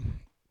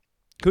Breakdown,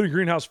 including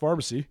Greenhouse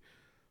Pharmacy.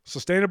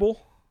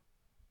 Sustainable,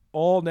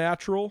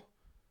 all-natural,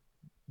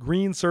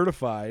 green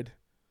certified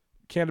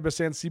cannabis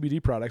and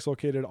CBD products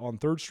located on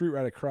 3rd Street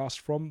right across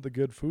from the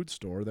Good Food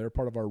Store. They're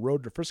part of our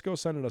road to Frisco,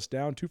 sending us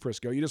down to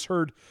Frisco. You just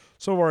heard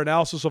some of our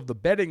analysis of the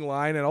betting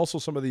line and also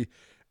some of the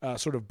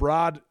sort of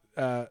broad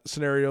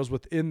scenarios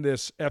within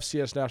this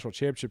FCS National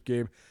Championship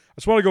game. I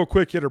just want to go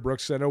quick hitter,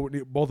 Brooks, because I know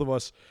both of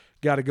us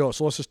got to go.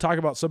 So let's just talk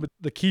about some of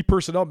the key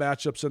personnel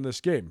matchups in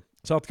this game.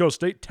 South Dakota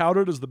State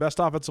touted as the best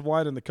offensive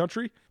line in the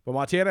country, but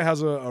Montana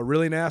has a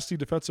really nasty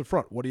defensive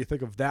front. What do you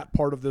think of that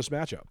part of this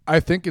matchup? I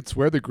think it's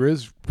where the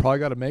Griz probably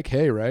got to make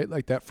hay, right?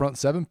 Like that front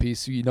 7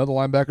 piece. The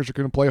linebackers are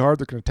going to play hard.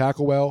 They're going to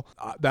tackle well.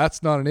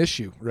 That's not an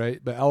issue, right?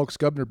 But Alex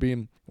Gubner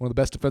being one of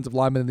the best defensive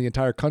linemen in the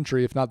entire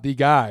country, if not the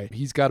guy,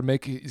 he's got to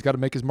make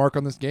his mark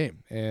on this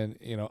game. And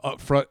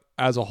up front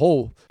as a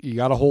whole, you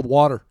got to hold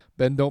water,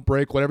 bend don't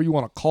break, whatever you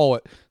want to call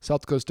it.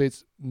 South Dakota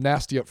State's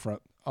nasty up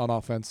front on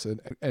offense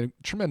and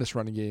tremendous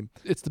running game.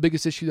 It's the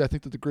biggest issue I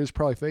think that the Griz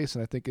probably face,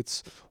 and I think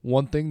it's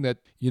one thing that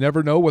you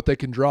never know what they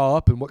can draw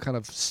up and what kind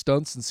of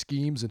stunts and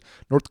schemes. And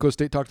North Dakota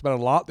State talked about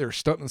it a lot. They were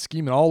stunting and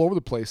scheming all over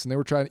the place,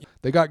 and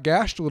they got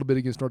gashed a little bit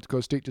against North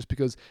Dakota State just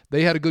because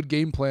they had a good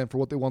game plan for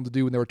what they wanted to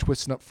do, and they were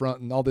twisting up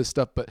front and all this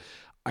stuff. But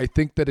I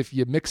think that if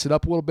you mix it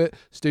up a little bit,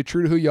 stay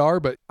true to who you are,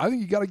 but I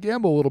think you got to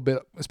gamble a little bit,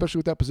 especially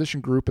with that position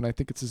group, and I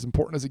think it's as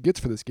important as it gets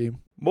for this game.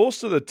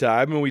 Most of the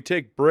time when we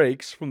take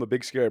breaks from the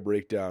Big Sky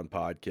Breakdown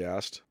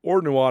podcast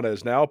or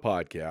Nuanez Now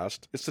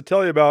podcast, it's to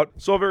tell you about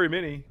so very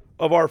many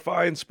of our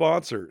fine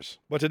sponsors.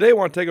 But today I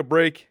want to take a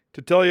break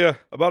to tell you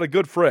about a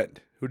good friend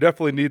who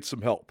definitely needs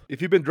some help.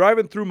 If you've been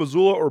driving through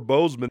Missoula or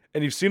Bozeman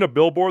and you've seen a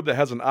billboard that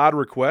has an odd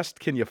request,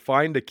 can you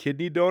find a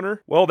kidney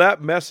donor? Well,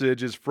 that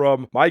message is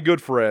from my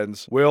good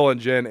friends, Will and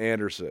Jen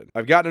Anderson.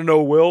 I've gotten to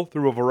know Will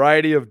through a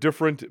variety of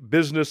different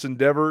business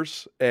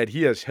endeavors, and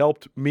he has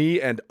helped me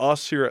and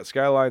us here at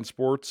Skyline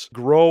Sports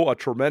grow a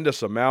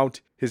tremendous amount.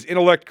 His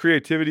intellect,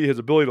 creativity, his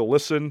ability to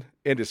listen,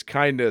 and his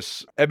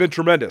kindness have been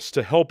tremendous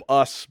to help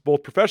us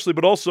both professionally,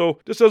 but also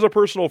just as a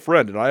personal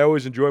friend. And I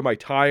always enjoy my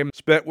time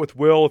spent with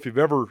Will. If you've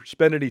ever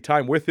spent any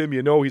time with him,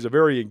 you know he's a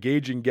very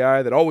engaging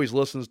guy that always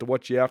listens to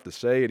what you have to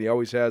say, and he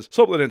always has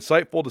something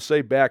insightful to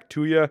say back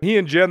to you. He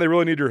and Jen, they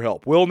really need your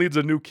help. Will needs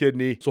a new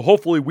kidney, so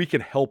hopefully we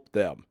can help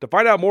them. To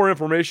find out more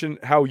information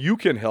how you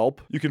can help,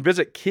 you can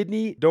visit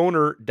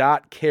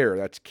kidneydonor.care.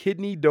 That's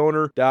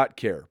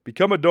kidneydonor.care.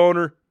 Become a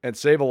donor and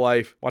save a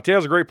life.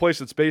 Montana's a great place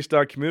that's based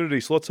on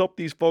community, so let's help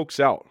these folks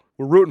out.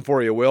 We're rooting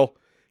for you, Will.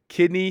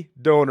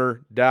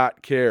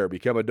 kidneydonor.care.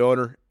 Become a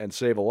donor and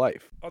save a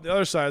life. On the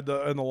other side,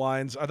 in the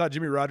lines, I thought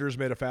Jimmy Rogers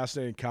made a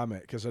fascinating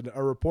comment because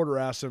a reporter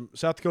asked him,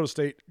 South Dakota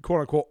State,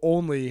 quote unquote,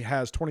 only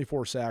has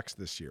 24 sacks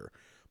this year.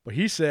 But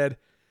he said,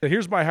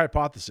 here's my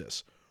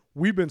hypothesis.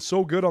 We've been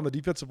so good on the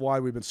defensive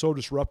line. We've been so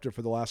disruptive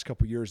for the last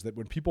couple of years that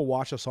when people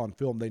watch us on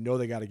film, they know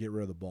they got to get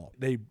rid of the ball.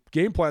 They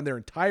game plan their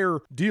entire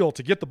deal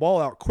to get the ball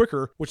out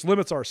quicker, which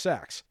limits our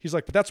sacks. He's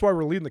like, but that's why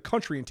we're leading the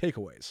country in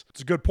takeaways.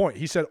 It's a good point.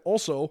 He said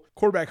also,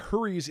 quarterback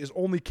hurries is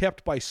only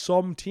kept by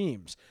some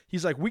teams.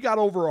 He's like, we got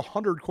over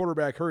 100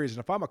 quarterback hurries,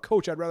 and if I'm a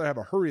coach, I'd rather have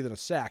a hurry than a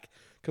sack.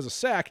 Because a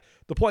sack,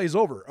 the play's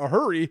over. A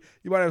hurry,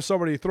 you might have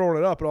somebody throwing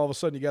it up, and all of a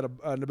sudden you got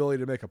an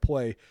ability to make a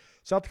play.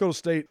 South Dakota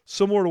State,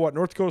 similar to what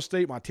North Dakota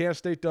State, Montana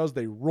State does,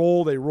 they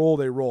roll. They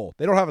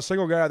don't have a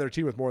single guy on their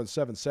team with more than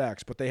 7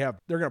 sacks, but they're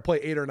going to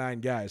play 8 or 9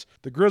 guys.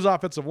 The Griz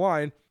offensive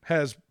line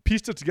has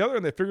pieced it together,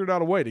 and they figured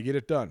out a way to get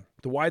it done.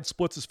 The wide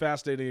splits is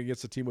fascinating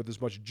against a team with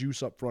as much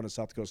juice up front as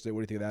South Dakota State.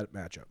 What do you think of that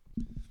matchup?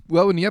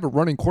 Well, when you have a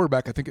running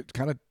quarterback, I think it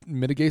kind of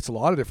mitigates a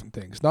lot of different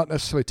things. Not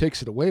necessarily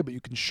takes it away, but you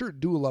can sure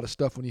do a lot of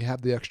stuff when you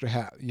have the extra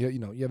hat. You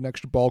have an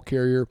extra ball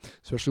carrier,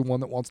 especially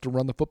one that wants to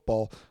run the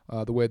football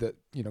the way that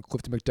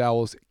Clifton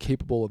McDowell is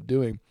capable of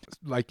doing.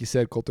 Like you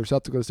said, Colter,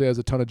 South Dakota State has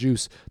a ton of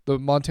juice. The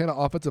Montana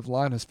offensive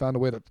line has found a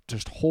way to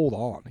just hold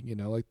on.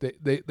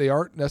 They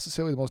aren't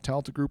necessarily the most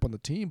talented group on the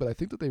team, but I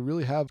think that they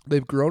really have.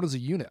 They've grown as a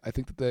unit. I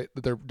think that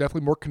they're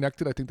definitely more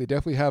connected. I think they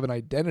definitely have an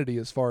identity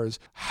as far as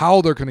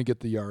how they're going to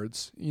get the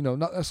yards. Not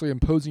necessarily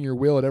imposing your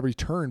will at every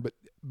turn, but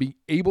being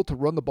able to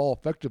run the ball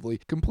effectively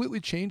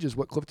completely changes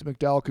what Clifton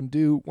McDowell can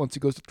do once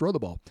he goes to throw the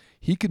ball.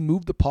 He can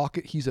move the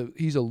pocket. He's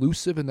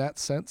elusive in that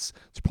sense.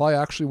 It's probably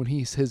actually when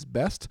he's his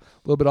best, a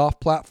little bit off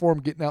platform,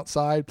 getting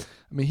outside.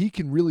 I mean, he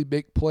can really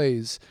make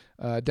plays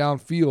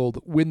downfield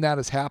when that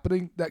is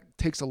happening. That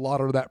takes a lot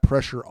of that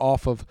pressure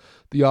off of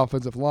the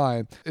offensive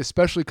line,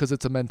 especially because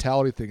it's a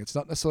mentality thing. It's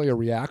not necessarily a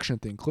reaction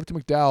thing.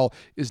 Clifton McDowell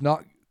is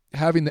not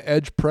having the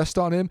edge pressed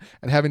on him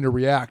and having to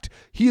react.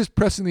 He is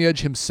pressing the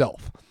edge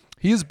himself.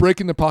 He is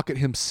breaking the pocket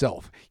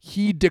himself.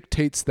 He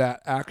dictates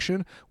that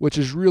action, which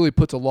really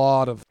puts a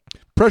lot of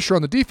pressure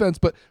on the defense,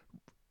 but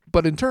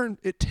in turn,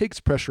 it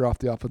takes pressure off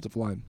the offensive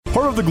line.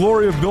 Part of the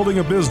glory of building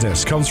a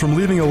business comes from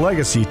leaving a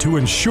legacy to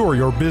ensure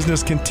your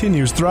business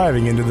continues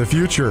thriving into the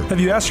future. Have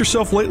you asked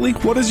yourself lately,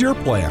 what is your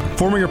plan?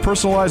 Forming a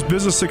personalized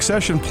business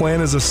succession plan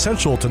is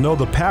essential to know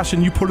the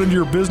passion you put into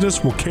your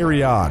business will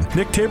carry on.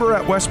 Nick Tabor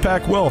at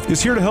Westpac Wealth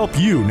is here to help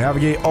you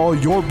navigate all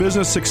your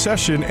business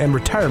succession and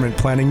retirement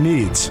planning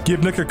needs.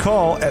 Give Nick a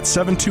call at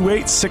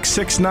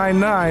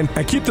 728-6699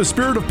 and keep the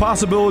spirit of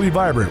possibility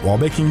vibrant while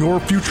making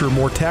your future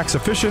more tax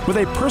efficient with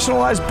a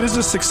personalized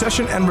business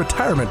succession and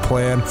retirement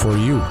plan for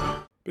you.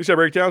 Big Sky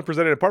Breakdown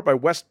presented in part by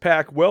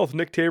Westpac Wealth.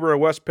 Nick Tabor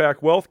at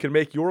Westpac Wealth can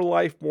make your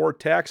life more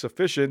tax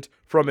efficient,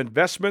 from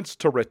investments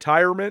to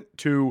retirement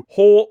to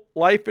whole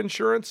life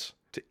insurance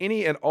to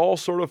any and all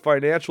sort of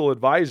financial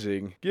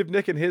advising. Give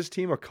Nick and his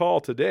team a call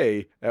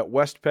today at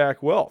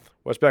Westpac Wealth.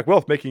 Westpac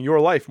Wealth, making your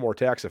life more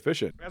tax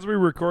efficient. As we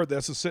record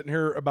this, is sitting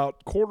here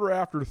about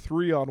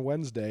 3:15 on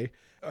Wednesday.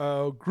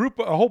 A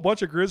whole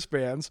bunch of Griz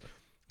fans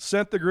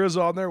sent the Griz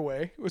on their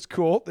way. It was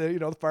cool.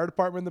 The fire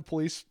department and the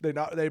police,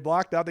 they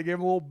blocked out. They gave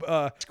them a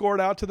little escort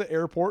out to the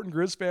airport, and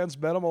Griz fans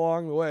met them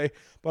along the way.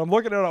 But I'm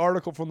looking at an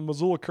article from the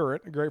Missoula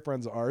Current, a great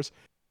friends of ours.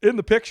 In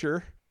the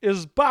picture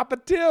is Papa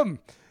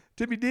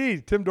Timmy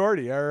D, Tim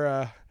Doherty,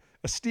 our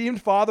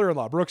esteemed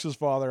father-in-law, Brooks's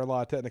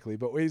father-in-law technically,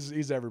 but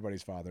he's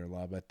everybody's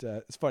father-in-law. But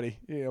it's funny,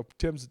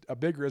 Tim's a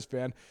big Griz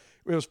fan.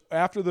 It was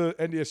after the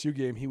NDSU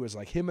game. He was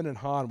like, him and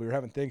Han, we were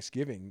having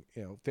Thanksgiving,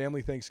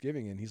 family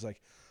Thanksgiving, and he's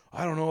like,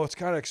 I don't know, it's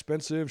kind of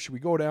expensive. Should we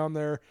go down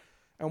there?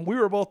 And we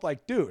were both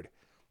like, dude,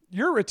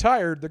 you're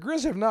retired. The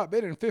Griz have not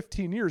been in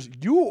 15 years.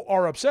 You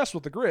are obsessed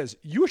with the Griz.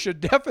 You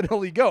should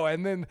definitely go.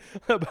 And then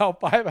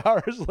about 5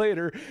 hours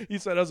later, he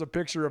sent us a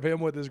picture of him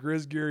with his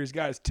Griz gear. He's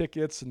got his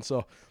tickets. And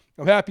so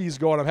I'm happy he's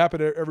going. I'm happy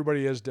that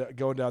everybody is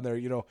going down there.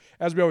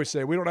 As we always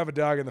say, we don't have a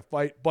dog in the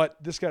fight,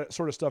 but this kind of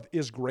sort of stuff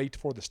is great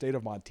for the state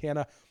of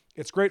Montana.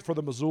 It's great for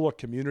the Missoula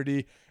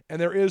community, and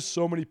there is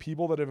so many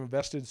people that have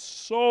invested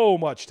so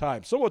much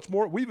time, so much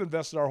more. We've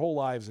invested our whole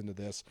lives into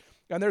this,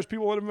 and there's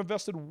people that have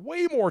invested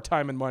way more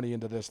time and money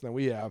into this than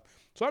we have.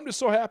 So I'm just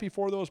so happy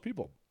for those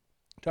people.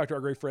 Talked to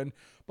our great friend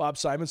Bob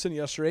Simonson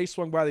yesterday,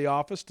 swung by the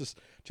office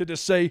to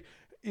just say,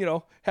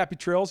 happy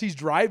trails. He's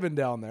driving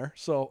down there.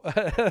 So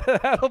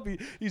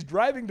he's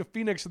driving to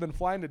Phoenix and then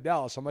flying to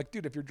Dallas. I'm like,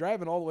 dude, if you're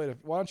driving all the way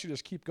why don't you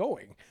just keep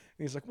going?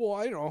 And he's like, well,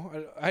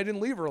 I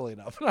didn't leave early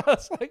enough. And I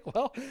was like,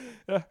 well,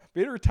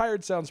 being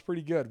retired sounds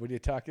pretty good when you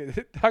talk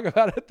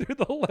about it through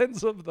the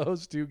lens of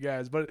those two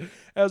guys. But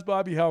as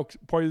Bobby Houck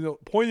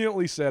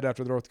poignantly said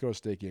after the North Dakota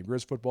State game,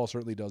 Griz football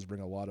certainly does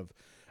bring a lot of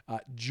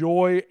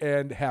joy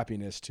and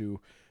happiness to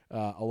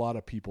a lot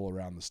of people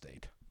around the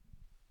state.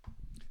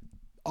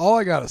 All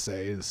I got to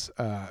say is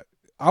I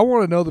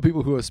want to know the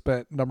people who have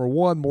spent, number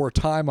one, more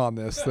time on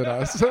this than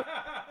us.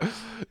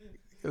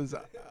 Because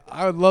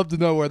I would love to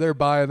know where they're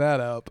buying that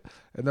up.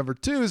 And number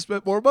two,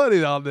 spent more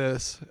money on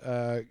this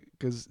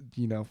because,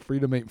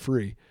 freedom ain't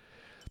free.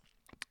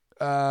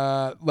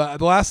 The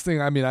last thing,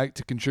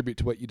 to contribute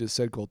to what you just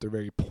said, Colter,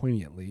 very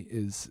poignantly,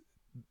 is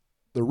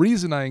the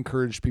reason I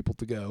encourage people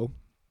to go,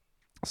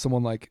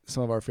 someone like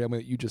some of our family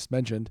that you just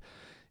mentioned,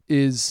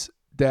 is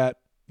that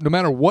no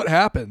matter what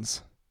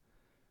happens,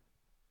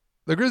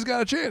 the Griz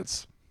got a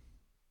chance.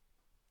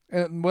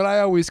 And what I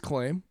always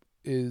claim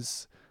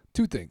is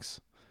two things.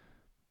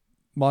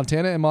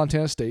 Montana and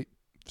Montana State,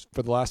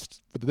 for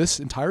this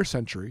entire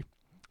century,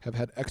 have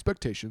had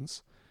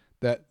expectations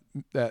that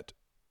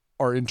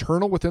are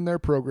internal within their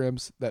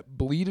programs, that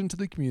bleed into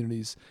the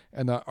communities,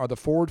 and that are the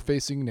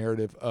forward-facing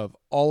narrative of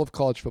all of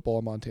college football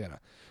in Montana.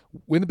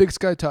 Win the Big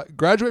Sky title,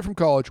 graduate from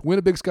college, win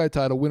a Big Sky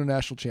title, win a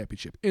national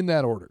championship, in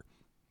that order.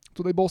 That's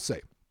what they both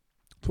say.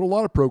 That's what a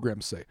lot of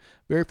programs say.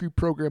 Very few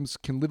programs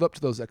can live up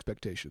to those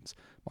expectations.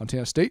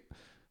 Montana State,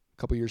 a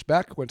couple years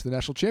back, went to the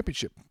national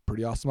championship.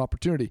 Pretty awesome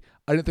opportunity.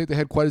 I didn't think they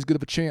had quite as good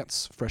of a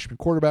chance. Freshman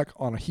quarterback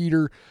on a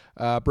heater,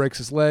 breaks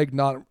his leg,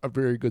 not a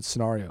very good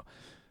scenario.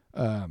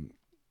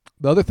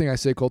 The other thing I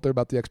say, Colter,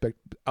 about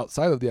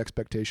outside of the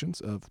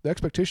expectations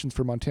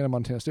for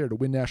Montana State are to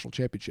win national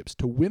championships.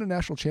 To win a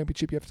national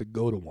championship, you have to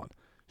go to one.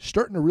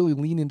 Starting to really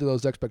lean into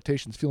those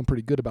expectations, feeling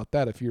pretty good about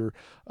that if you're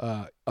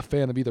a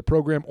fan of either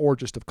program or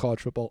just of college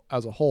football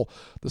as a whole.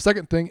 The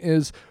second thing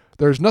is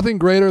there's nothing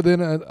greater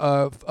than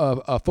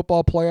a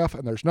football playoff,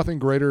 and there's nothing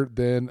greater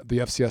than the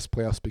FCS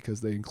playoffs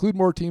because they include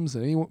more teams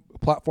than any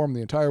platform in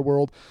the entire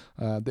world.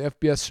 The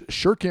FBS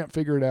sure can't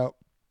figure it out.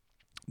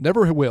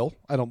 Never will,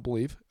 I don't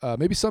believe.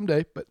 Maybe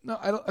someday, but no,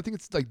 I think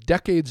it's like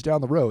decades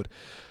down the road.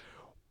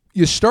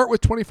 You start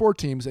with 24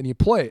 teams and you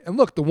play. And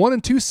look, the 1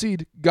 and 2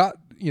 seed got,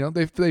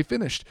 they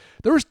finished.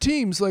 There was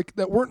teams like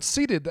that weren't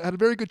seeded that had a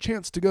very good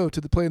chance to go to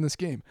the play in this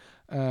game.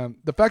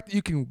 The fact that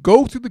you can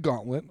go through the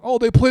gauntlet. Oh,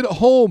 they played at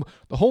home.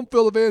 The home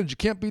field advantage. You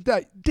can't beat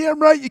that. Damn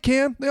right you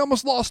can. They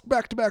almost lost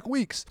back-to-back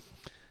weeks.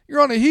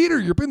 You're on a heater.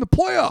 You're in the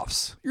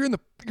playoffs. You're in the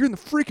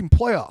freaking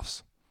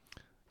playoffs.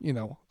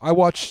 I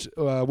watched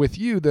with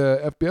you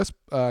the FBS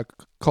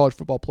college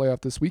football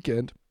playoff this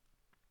weekend.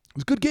 It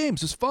was good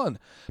games. It was fun.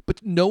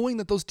 But knowing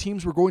that those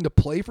teams were going to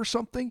play for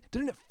something,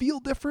 didn't it feel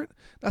different?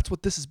 That's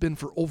what this has been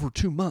for over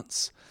 2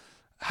 months.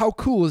 How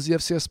cool is the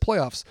FCS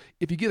playoffs?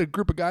 If you get a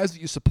group of guys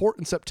that you support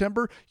in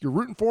September, you're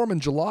rooting for them in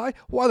July,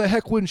 why the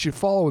heck wouldn't you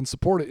follow and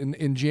support it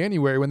in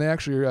January when they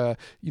actually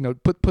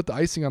put the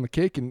icing on the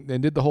cake and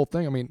did the whole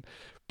thing?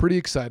 Pretty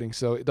exciting.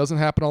 So it doesn't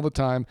happen all the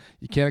time.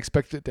 You can't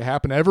expect it to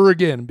happen ever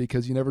again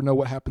because you never know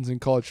what happens in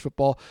college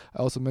football.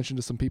 I also mentioned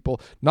to some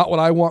people, not what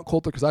I want,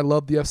 Colter, because I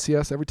love the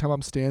FCS. Every time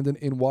I'm standing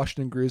in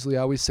Washington Grizzly,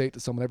 I always say it to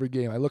someone every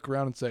game. I look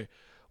around and say,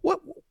 what?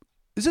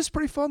 Is this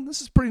pretty fun?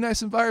 This is a pretty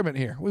nice environment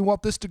here. We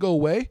want this to go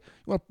away. You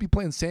want to be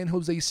playing San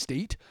Jose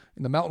State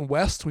in the Mountain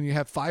West when you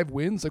have 5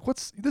 wins?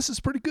 This is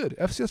pretty good.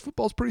 FCS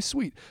football is pretty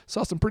sweet.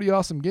 Saw some pretty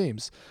awesome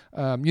games.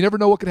 You never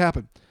know what could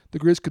happen. The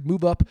Griz could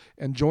move up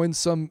and join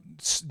some,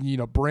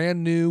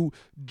 brand new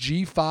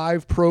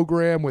G5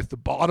 program with the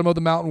bottom of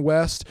the Mountain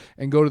West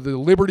and go to the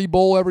Liberty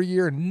Bowl every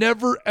year and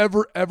never,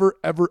 ever, ever,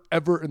 ever,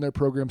 ever in their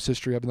program's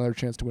history have another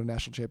chance to win a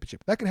national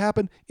championship. That could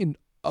happen in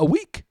a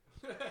week.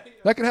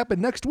 That could happen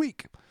next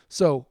week.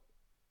 So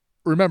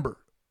remember,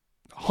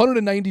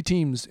 190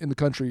 teams in the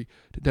country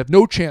have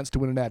no chance to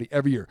win a natty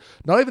every year.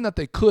 Not even that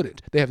they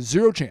couldn't. They have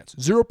zero chance,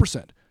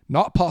 0%.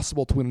 Not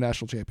possible to win a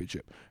national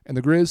championship. And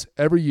the Griz,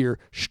 every year,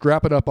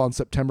 strap it up on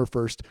September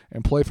 1st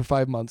and play for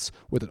 5 months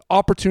with an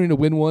opportunity to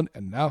win one,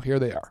 and now here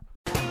they are.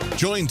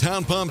 Join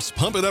Town Pump's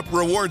Pump It Up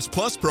Rewards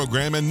Plus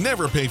program and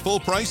never pay full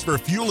price for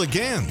fuel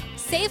again.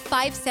 Save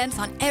 5 cents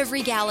on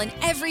every gallon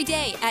every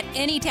day at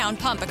any Town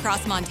Pump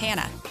across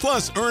Montana.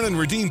 Plus, earn and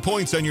redeem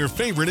points on your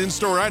favorite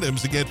in-store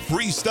items to get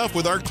free stuff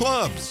with our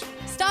clubs.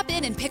 Stop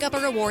in and pick up a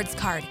rewards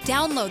card.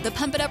 Download the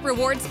Pump It Up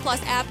Rewards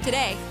Plus app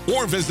today.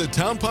 Or visit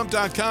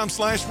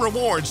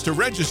townpump.com/rewards to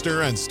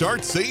register and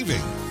start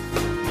saving.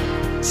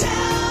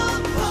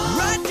 Town Pump.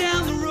 Right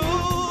down the road.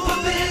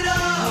 Pump it up.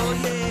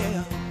 Oh,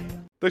 yeah.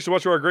 Thanks so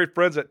much to our great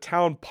friends at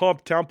Town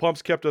Pump. Town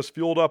Pump's kept us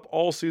fueled up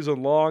all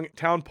season long.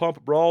 Town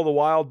Pump, Brawl the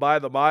Wild by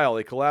the Mile,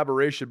 a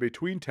collaboration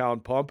between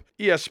Town Pump,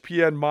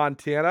 ESPN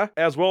Montana,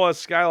 as well as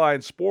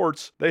Skyline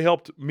Sports. They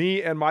helped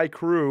me and my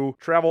crew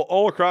travel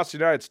all across the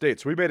United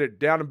States. We made it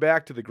down and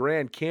back to the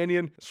Grand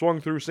Canyon, swung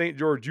through St.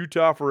 George,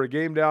 Utah for a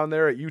game down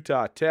there at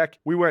Utah Tech.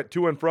 We went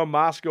to and from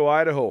Moscow,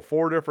 Idaho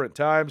 4 different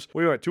times.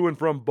 We went to and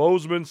from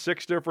Bozeman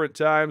 6 different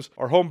times.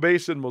 Our home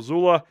base in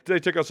Missoula. They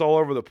took us all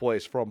over the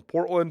place, from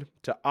Portland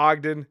to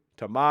Ogden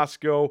to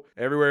Moscow,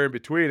 everywhere in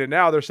between. And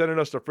now they're sending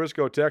us to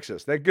Frisco,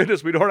 Texas. Thank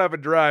goodness we don't have a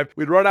drive.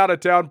 We'd run out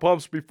of Town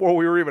Pumps before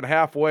we were even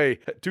halfway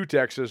to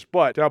Texas,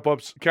 but Town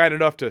Pump's kind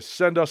enough to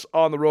send us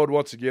on the road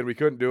once again. We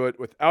couldn't do it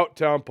without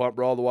Town Pump,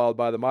 Brawl the Wild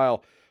by the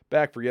Mile,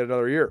 back for yet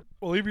another year.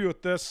 We'll leave you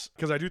with this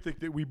because I do think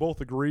that we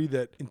both agree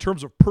that in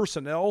terms of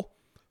personnel,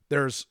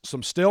 there's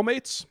some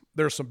stalemates.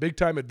 There's some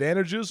big-time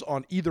advantages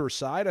on either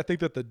side. I think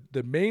that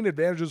the main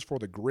advantages for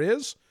the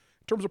Griz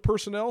in terms of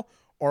personnel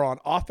are on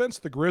offense,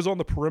 the Griz on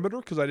the perimeter,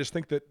 because I just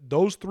think that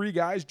those 3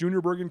 guys,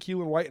 Junior Bergen,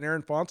 Keelan White, and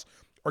Aaron Fonts,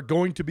 are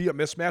going to be a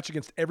mismatch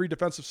against every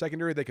defensive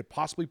secondary they could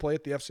possibly play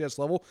at the FCS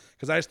level,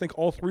 because I just think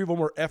all three of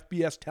them are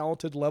FBS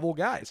talented level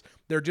guys.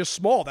 They're just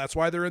small. That's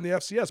why they're in the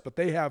FCS, but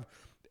they have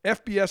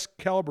FBS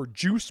caliber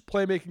juice,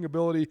 playmaking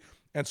ability,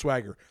 and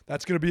swagger.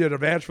 That's going to be an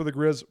advantage for the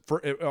Griz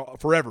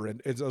forever,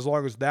 and as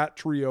long as that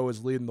trio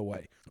is leading the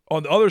way.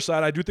 On the other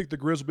side, I do think the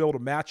Griz will be able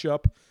to match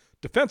up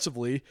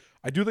defensively.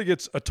 I do think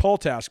it's a tall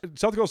task.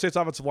 South Dakota State's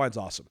offensive line is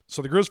awesome,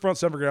 so the Griz front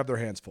seven are going to have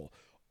their hands full.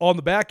 On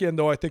the back end,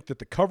 though, I think that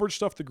the coverage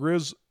stuff the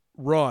Griz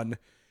run,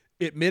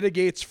 it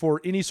mitigates for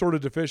any sort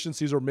of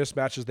deficiencies or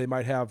mismatches they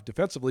might have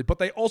defensively, but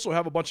they also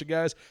have a bunch of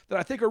guys that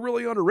I think are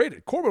really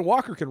underrated. Corbin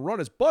Walker can run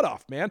his butt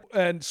off, man,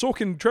 and so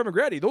can Trevin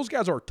Grady. Those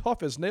guys are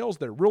tough as nails.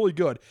 They're really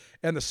good,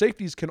 and the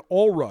safeties can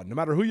all run, no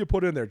matter who you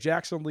put in there.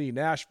 Jackson Lee,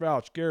 Nash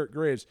Vouch, Garrett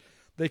Graves,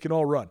 they can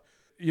all run.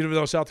 Even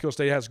though South Dakota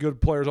State has good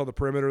players on the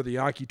perimeter, the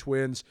Yankee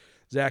twins,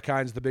 Zach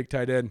Hines, the big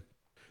tight end,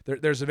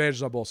 there's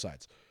advantages on both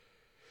sides.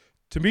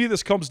 To me,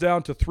 this comes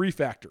down to three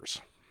factors.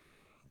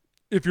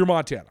 If you're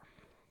Montana,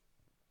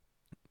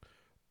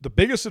 the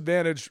biggest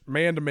advantage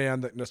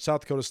man-to-man that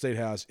South Dakota State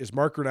has is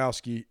Mark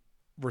Gronowski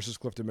versus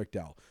Clifton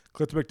McDowell.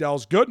 Clifton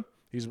McDowell's good.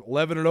 He's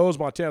 11-0 as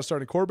Montana's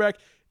starting quarterback.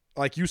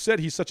 Like you said,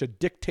 he's such a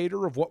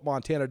dictator of what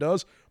Montana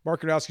does.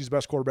 Mark Gronowski's the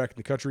best quarterback in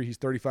the country. He's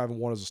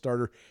 35-1 as a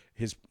starter.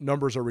 His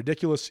numbers are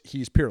ridiculous.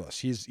 He's peerless.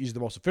 He's the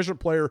most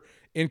efficient player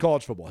in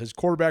college football. His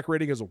quarterback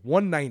rating is a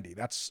 190.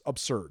 That's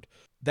absurd.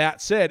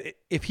 That said,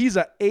 if he's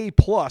an A+,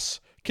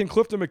 can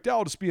Clifton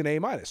McDowell just be an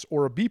A-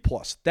 or a B+?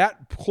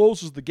 That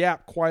closes the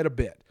gap quite a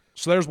bit.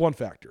 So there's one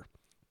factor.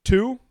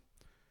 Two,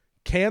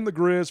 can the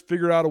Griz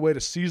figure out a way to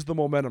seize the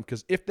momentum?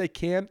 Because if they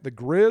can, the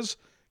Griz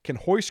can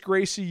hoist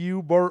Gracie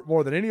U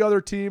more than any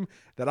other team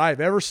that I've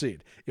ever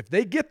seen. If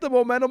they get the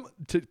momentum,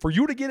 for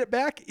you to get it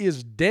back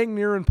is dang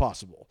near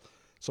impossible.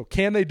 So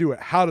can they do it?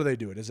 How do they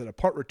do it? Is it a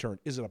punt return?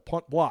 Is it a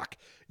punt block?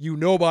 You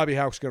know Bobby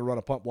Hauck's going to run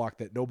a punt block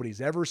that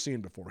nobody's ever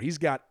seen before. He's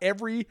got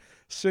every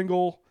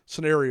single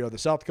scenario the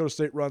South Dakota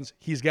State runs.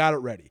 He's got it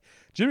ready.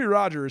 Jimmy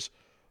Rogers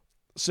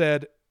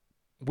said,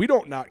 we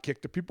don't not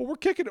kick to people. We're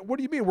kicking it. What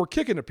do you mean? We're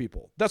kicking to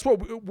people. That's what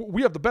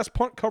we have the best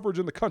punt coverage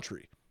in the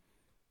country.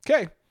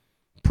 Okay.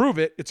 Prove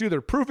it. It's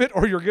either prove it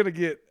or you're going to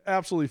get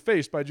absolutely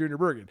faced by Junior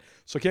Bergen.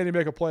 So can you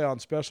make a play on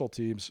special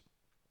teams?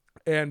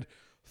 And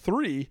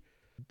three,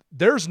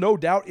 there's no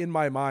doubt in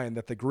my mind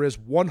that the Griz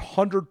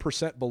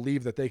 100%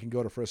 believe that they can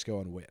go to Frisco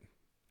and win.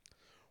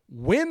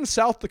 When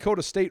South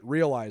Dakota State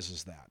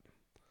realizes that,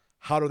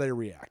 how do they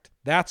react?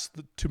 That's,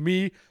 to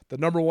me, the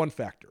number one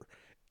factor.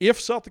 If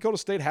South Dakota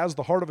State has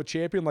the heart of a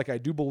champion, like I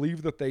do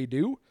believe that they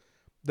do,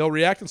 they'll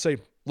react and say,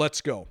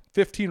 let's go.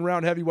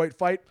 15-round heavyweight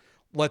fight.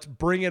 Let's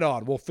bring it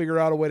on. We'll figure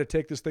out a way to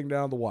take this thing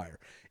down the wire.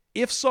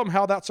 If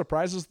somehow that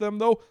surprises them,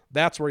 though,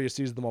 that's where you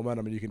seize the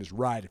momentum and you can just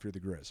ride if you're the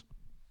Griz.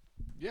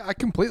 Yeah, I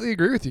completely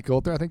agree with you,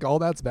 Colter. I think all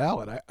that's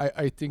valid.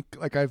 I think,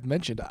 like I've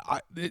mentioned,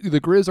 the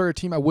Griz are a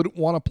team I wouldn't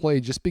want to play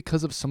just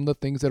because of some of the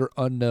things that are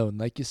unknown.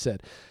 Like you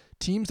said,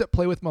 teams that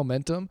play with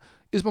momentum,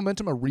 is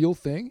momentum a real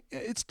thing?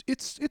 It's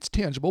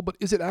tangible, but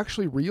is it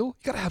actually real? You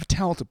got to have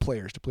talented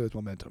players to play with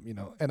momentum, you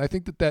know. And I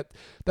think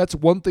that's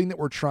one thing that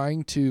we're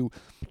trying to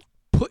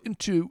put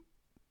into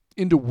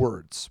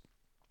words.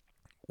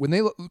 When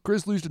they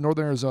Griz lose to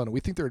Northern Arizona, we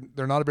think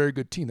they're not a very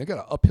good team. They got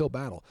an uphill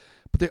battle,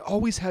 but they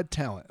always had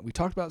talent. We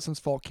talked about it since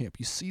fall camp.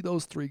 You see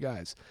those three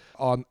guys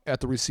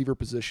at the receiver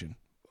position,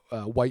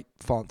 White,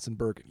 Fonts, and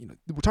Bergen. You know,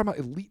 we're talking about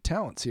elite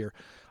talents here.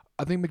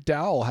 I think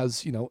McDowell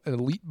has, you know, an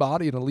elite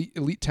body and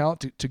elite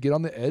talent to get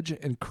on the edge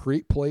and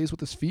create plays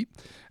with his feet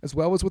as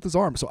well as with his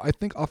arm. So I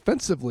think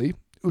offensively,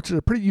 which is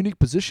a pretty unique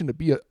position to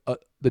be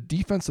the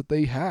defense that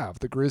they have,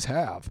 the Griz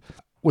have,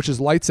 which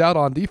is lights out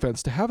on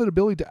defense, to have an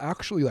ability to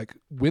actually like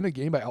win a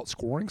game by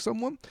outscoring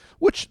someone,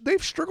 which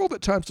they've struggled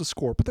at times to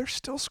score, but they're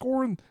still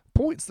scoring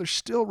points. They're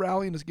still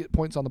rallying to get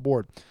points on the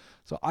board.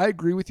 So I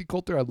agree with you,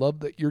 Colter. I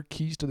love that your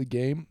keys to the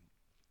game.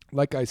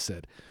 Like I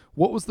said,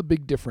 what was the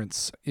big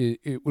difference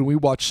when we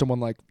watched someone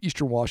like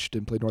Eastern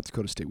Washington play North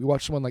Dakota State? We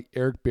watched someone like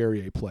Eric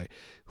Barrier play.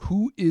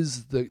 Who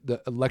is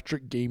the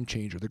electric game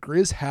changer? The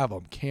Griz have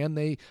them. Can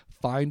they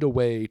find a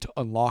way to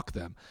unlock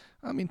them?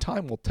 I mean,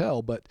 time will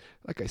tell, but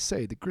like I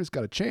say, the Griz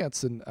got a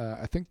chance, and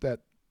I think that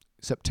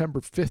September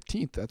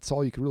 15th, that's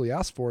all you could really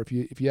ask for. If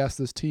you ask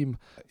this team,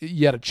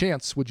 you had a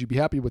chance, would you be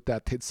happy with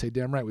that? They'd say,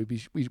 damn right,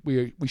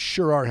 we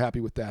sure are happy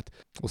with that.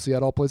 We'll see how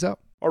it all plays out.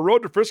 Our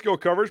Road to Frisco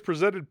coverage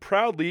presented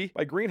proudly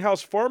by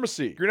Greenhouse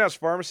Pharmacy. Greenhouse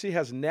Pharmacy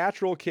has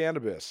natural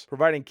cannabis,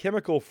 providing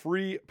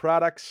chemical-free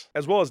products,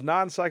 as well as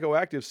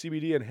non-psychoactive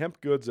CBD and hemp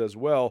goods as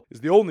well.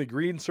 Is the only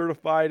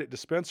green-certified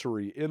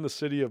dispensary in the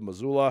city of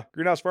Missoula.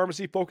 Greenhouse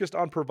Pharmacy focused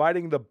on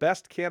providing the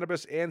best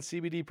cannabis and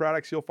CBD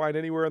products you'll find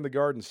anywhere in the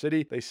Garden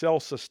City. They sell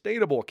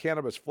sustainable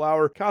cannabis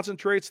flower,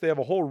 concentrates. They have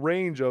a whole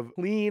range of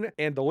clean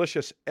and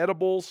delicious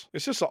edibles.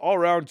 It's just an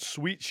all-around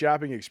sweet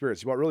shopping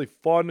experience. You want really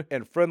fun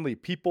and friendly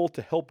people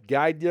to help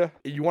guide guide you.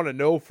 You want to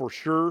know for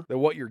sure that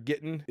what you're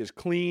getting is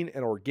clean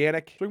and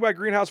organic. Swing by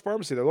Greenhouse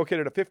Pharmacy. They're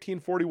located at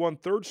 1541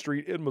 3rd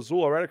Street in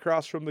Missoula, right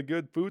across from the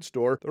Good Food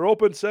Store. They're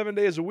open 7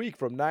 days a week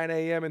from 9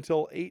 a.m.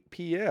 until 8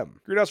 p.m.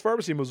 Greenhouse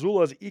Pharmacy,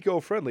 Missoula's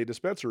eco-friendly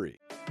dispensary.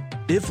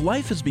 If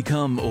life has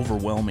become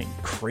overwhelming,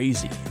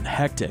 crazy, and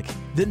hectic,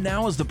 then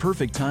now is the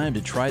perfect time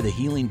to try the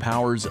healing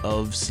powers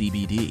of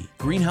CBD.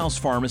 Greenhouse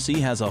Pharmacy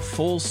has a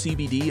full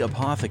CBD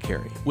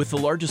apothecary with the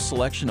largest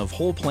selection of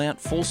whole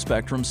plant, full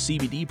spectrum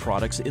CBD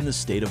products in the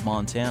state of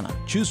Montana.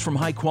 Choose from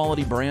high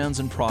quality brands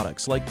and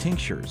products like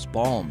tinctures,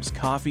 balms,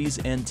 coffees,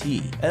 and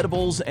tea,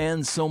 edibles,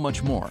 and so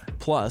much more.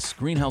 Plus,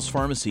 Greenhouse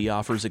Pharmacy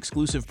offers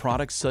exclusive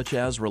products such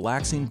as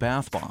relaxing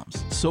bath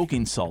bombs,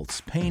 soaking salts,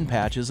 pain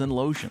patches, and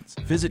lotions.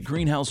 Visit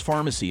Greenhouse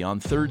Pharmacy on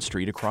 3rd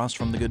Street across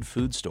from the Good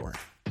Food Store.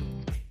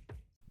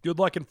 Good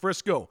luck in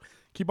Frisco.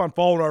 Keep on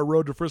following our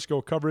Road to Frisco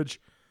coverage.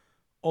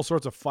 All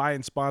sorts of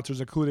fine sponsors,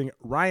 including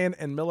Ryan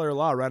and Miller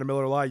Law. Ryan and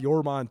Miller Law,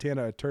 your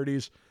Montana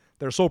attorneys.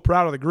 They're so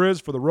proud of the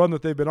Griz for the run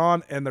that they've been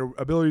on and their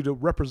ability to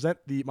represent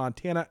the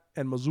Montana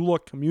and Missoula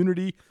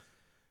community.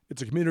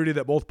 It's a community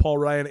that both Paul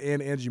Ryan and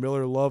Angie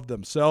Miller love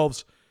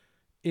themselves.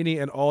 Any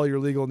and all your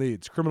legal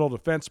needs. Criminal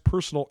defense,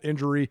 personal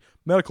injury,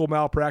 medical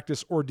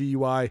malpractice, or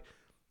DUI.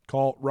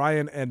 Call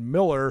Ryan and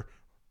Miller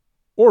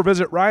or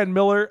visit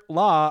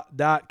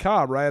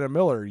ryanmillerlaw.com. Ryan and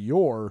Miller,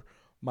 your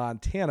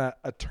Montana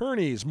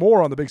attorneys.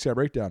 More on the Big Sky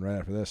Breakdown right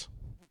after this.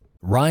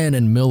 Ryan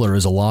and Miller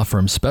is a law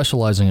firm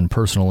specializing in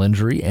personal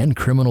injury and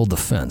criminal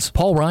defense.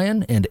 Paul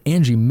Ryan and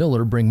Angie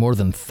Miller bring more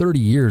than 30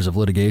 years of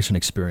litigation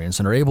experience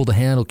and are able to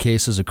handle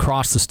cases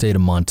across the state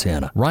of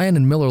Montana. Ryan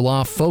and Miller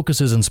Law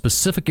focuses in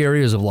specific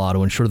areas of law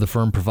to ensure the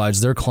firm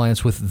provides their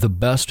clients with the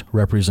best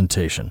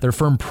representation. Their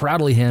firm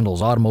proudly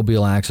handles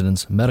automobile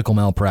accidents, medical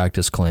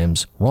malpractice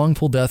claims,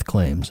 wrongful death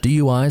claims,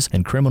 DUIs,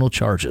 and criminal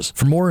charges.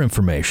 For more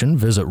information,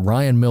 visit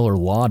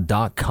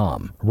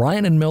ryanmillerlaw.com.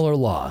 Ryan and Miller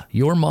Law,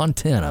 your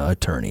Montana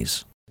attorneys.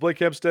 Blake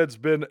Hempstead's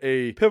been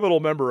a pivotal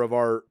member of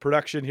our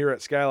production here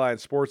at Skyline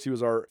Sports. He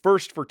was our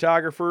first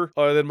photographer,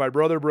 other than my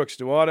brother, Brooks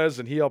Nuanez,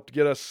 and he helped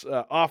get us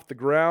off the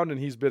ground,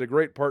 and he's been a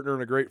great partner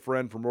and a great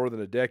friend for more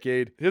than a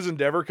decade. His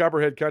endeavor,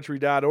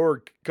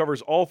 copperheadcountry.org,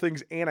 covers all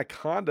things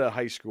Anaconda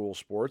High School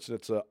sports, and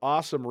it's an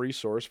awesome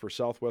resource for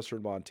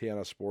southwestern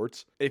Montana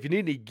sports. If you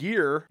need any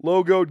gear,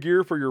 logoed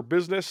gear for your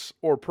business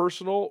or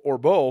personal or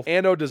both,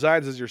 Anode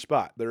Designs is your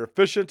spot. They're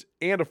efficient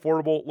and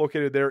affordable,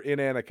 located there in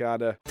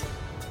Anaconda.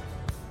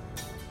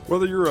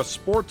 Whether you're a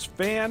sports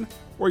fan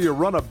or you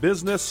run a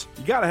business,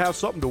 you got to have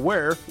something to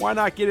wear. Why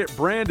not get it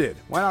branded?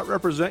 Why not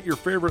represent your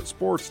favorite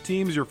sports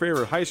teams, your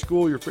favorite high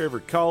school, your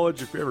favorite college,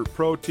 your favorite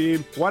pro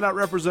team? Why not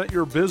represent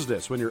your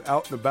business when you're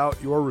out and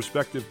about your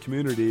respective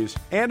communities?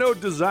 Anode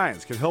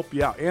Designs can help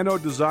you out.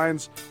 Anode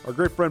Designs, our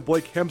great friend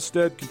Blake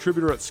Hempstead,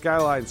 contributor at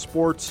Skyline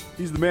Sports.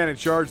 He's the man in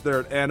charge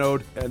there at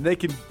Anode, and they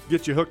can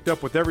get you hooked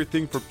up with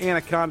everything from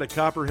Anaconda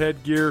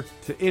Copperhead gear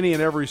to any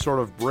and every sort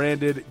of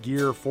branded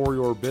gear for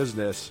your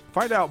business.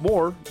 Find out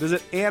more,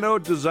 visit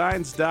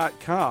anodedesigns.com.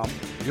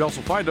 You can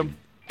also find them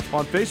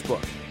on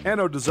Facebook.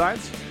 Anode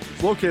Designs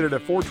is located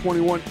at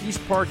 421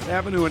 East Park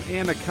Avenue in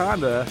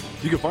Anaconda.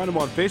 You can find them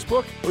on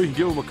Facebook, or you can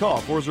give them a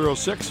call,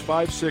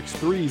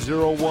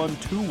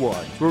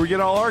 406-563-0121. Where we get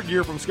all our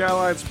gear from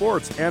Skyline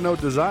Sports, Anode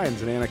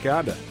Designs in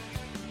Anaconda.